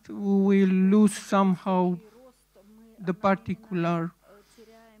fast, we will lose somehow the particular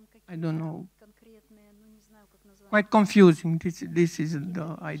I don't know, quite confusing. This is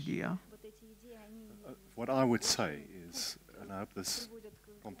the idea. What I would say is, and I hope this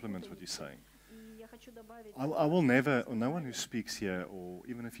complements what you're saying, I will never, or no one who speaks here, or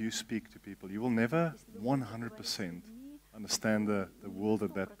even if you speak to people, you will never 100% understand the world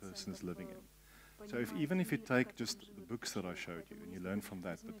that that person is living in. So even if you take just the books that I showed you and you learn from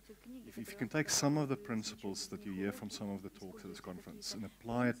that, but if you can take some of the principles that you hear from some of the talks at this conference and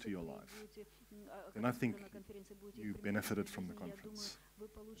apply it to your life, then I think you benefited from the conference. You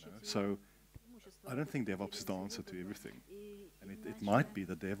know? So I don't think DevOps is the answer to everything. And it might be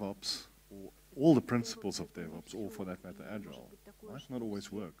that DevOps, or all the principles of DevOps, or for that matter Agile, might not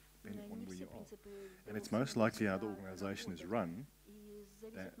always work, depending on where you are. And it's most likely how the organization is run,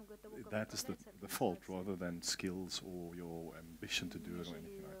 that is the fault, rather than skills or your ambition to do it or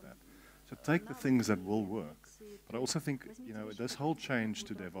anything like that. So take the things that will work. But I also think, you know, this whole change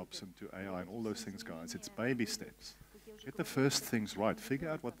to DevOps and to AI and all those things, guys, it's baby steps. Get the first things right. Figure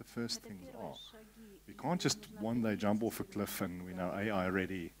out what the first things are. We can't just one day jump off a cliff and we're now AI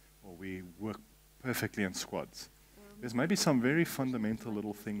ready, or we work perfectly in squads. There's maybe some very fundamental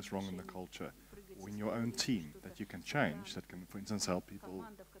little things wrong in the culture or in your own team that you can change, that can, for instance, help people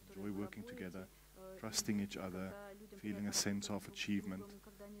enjoy working together, trusting each other, feeling a sense of achievement.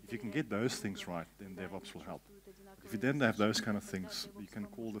 If you can get those things right, then DevOps will help. If you don't have those kind of things, you can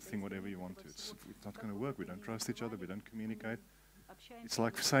call the thing whatever you want to. It's not going to work. We don't trust each other. We don't communicate. It's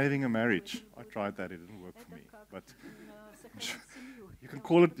like saving a marriage. I tried that. It didn't work for me. But you can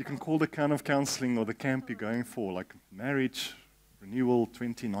call it. You can call the kind of counseling or the camp you're going for, like marriage renewal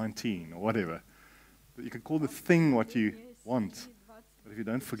 2019 or whatever. But you can call the thing what you want. But if you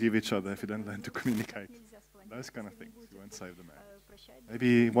don't forgive each other, if you don't learn to communicate, those kind of things, you won't save the marriage.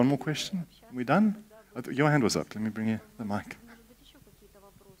 Maybe one more question. Are we done? Your hand was up. Let me bring you the mic.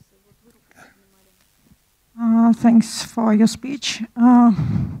 Thanks for your speech.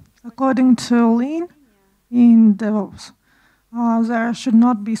 According to Lean in DevOps, there should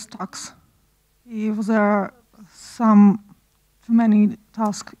not be stocks. If there are too many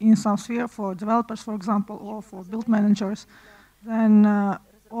tasks in some sphere for developers, for example, or for build managers, then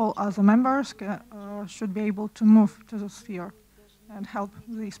all other members should be able to move to the sphere and help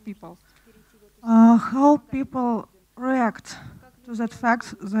these people. How people react to that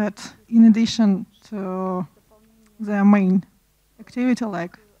fact that in addition to their main activity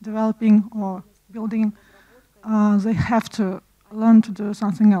like developing or building, they have to learn to do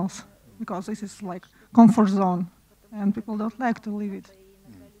something else, because this is like comfort zone and people don't like to leave it.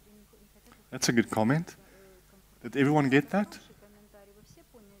 That's a good comment. Did everyone get that?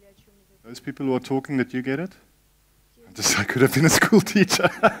 Those people who are talking, that you get it? I could have been a school teacher.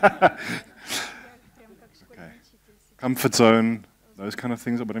 Okay. Comfort zone, those kind of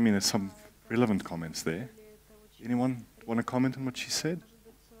things. But I mean, there's some relevant comments there. Anyone want to comment on what she said?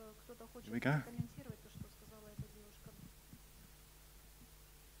 Here we go.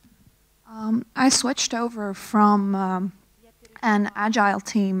 I switched over from an agile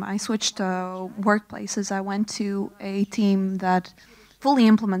team. I switched workplaces. I went to a team that fully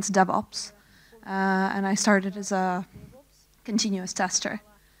implements DevOps, and I started as a continuous tester.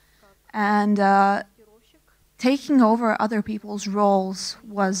 And taking over other people's roles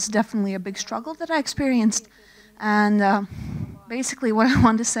was definitely a big struggle that I experienced. And basically what I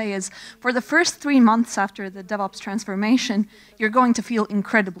want to say is, for the first 3 months after the DevOps transformation, you're going to feel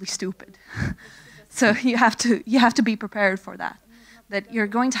incredibly stupid. So you have to be prepared for that. That you're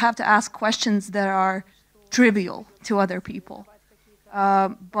going to have to ask questions that are trivial to other people.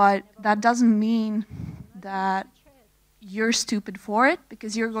 But that doesn't mean that you're stupid for it,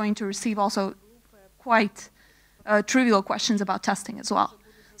 because you're going to receive also quite trivial questions about testing as well.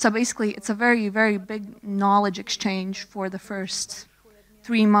 So basically, it's a very, very big knowledge exchange for the first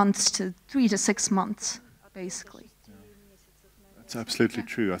 3 months to 3 to 6 months, basically. That's absolutely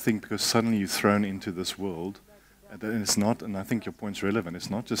true. I think because suddenly you're thrown into this world, and it's not, and I think your point's relevant,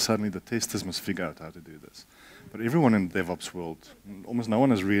 it's not just suddenly the testers must figure out how to do this. But everyone in the DevOps world, almost no one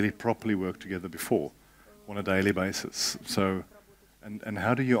has really properly worked together before on a daily basis. So, and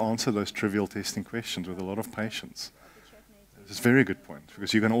how do you answer those trivial testing questions with a lot of patience? It's a very good point,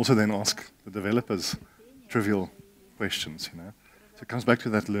 because you can also then ask the developers trivial questions, you know. So it comes back to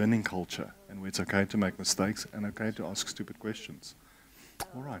that learning culture, and where it's okay to make mistakes and okay to ask stupid questions.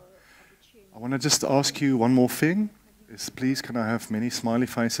 All right. I want to just ask you one more thing. Please, can I have many smiley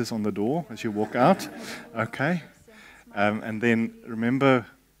faces on the door as you walk out? Okay. And then remember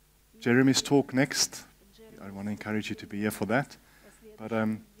Jeremy's talk next. I want to encourage you to be here for that. But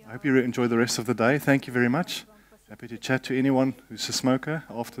I hope you enjoy the rest of the day. Thank you very much. Happy to chat to anyone who's a smoker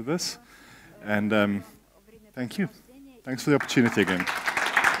after this. And thank you. Thanks for the opportunity again.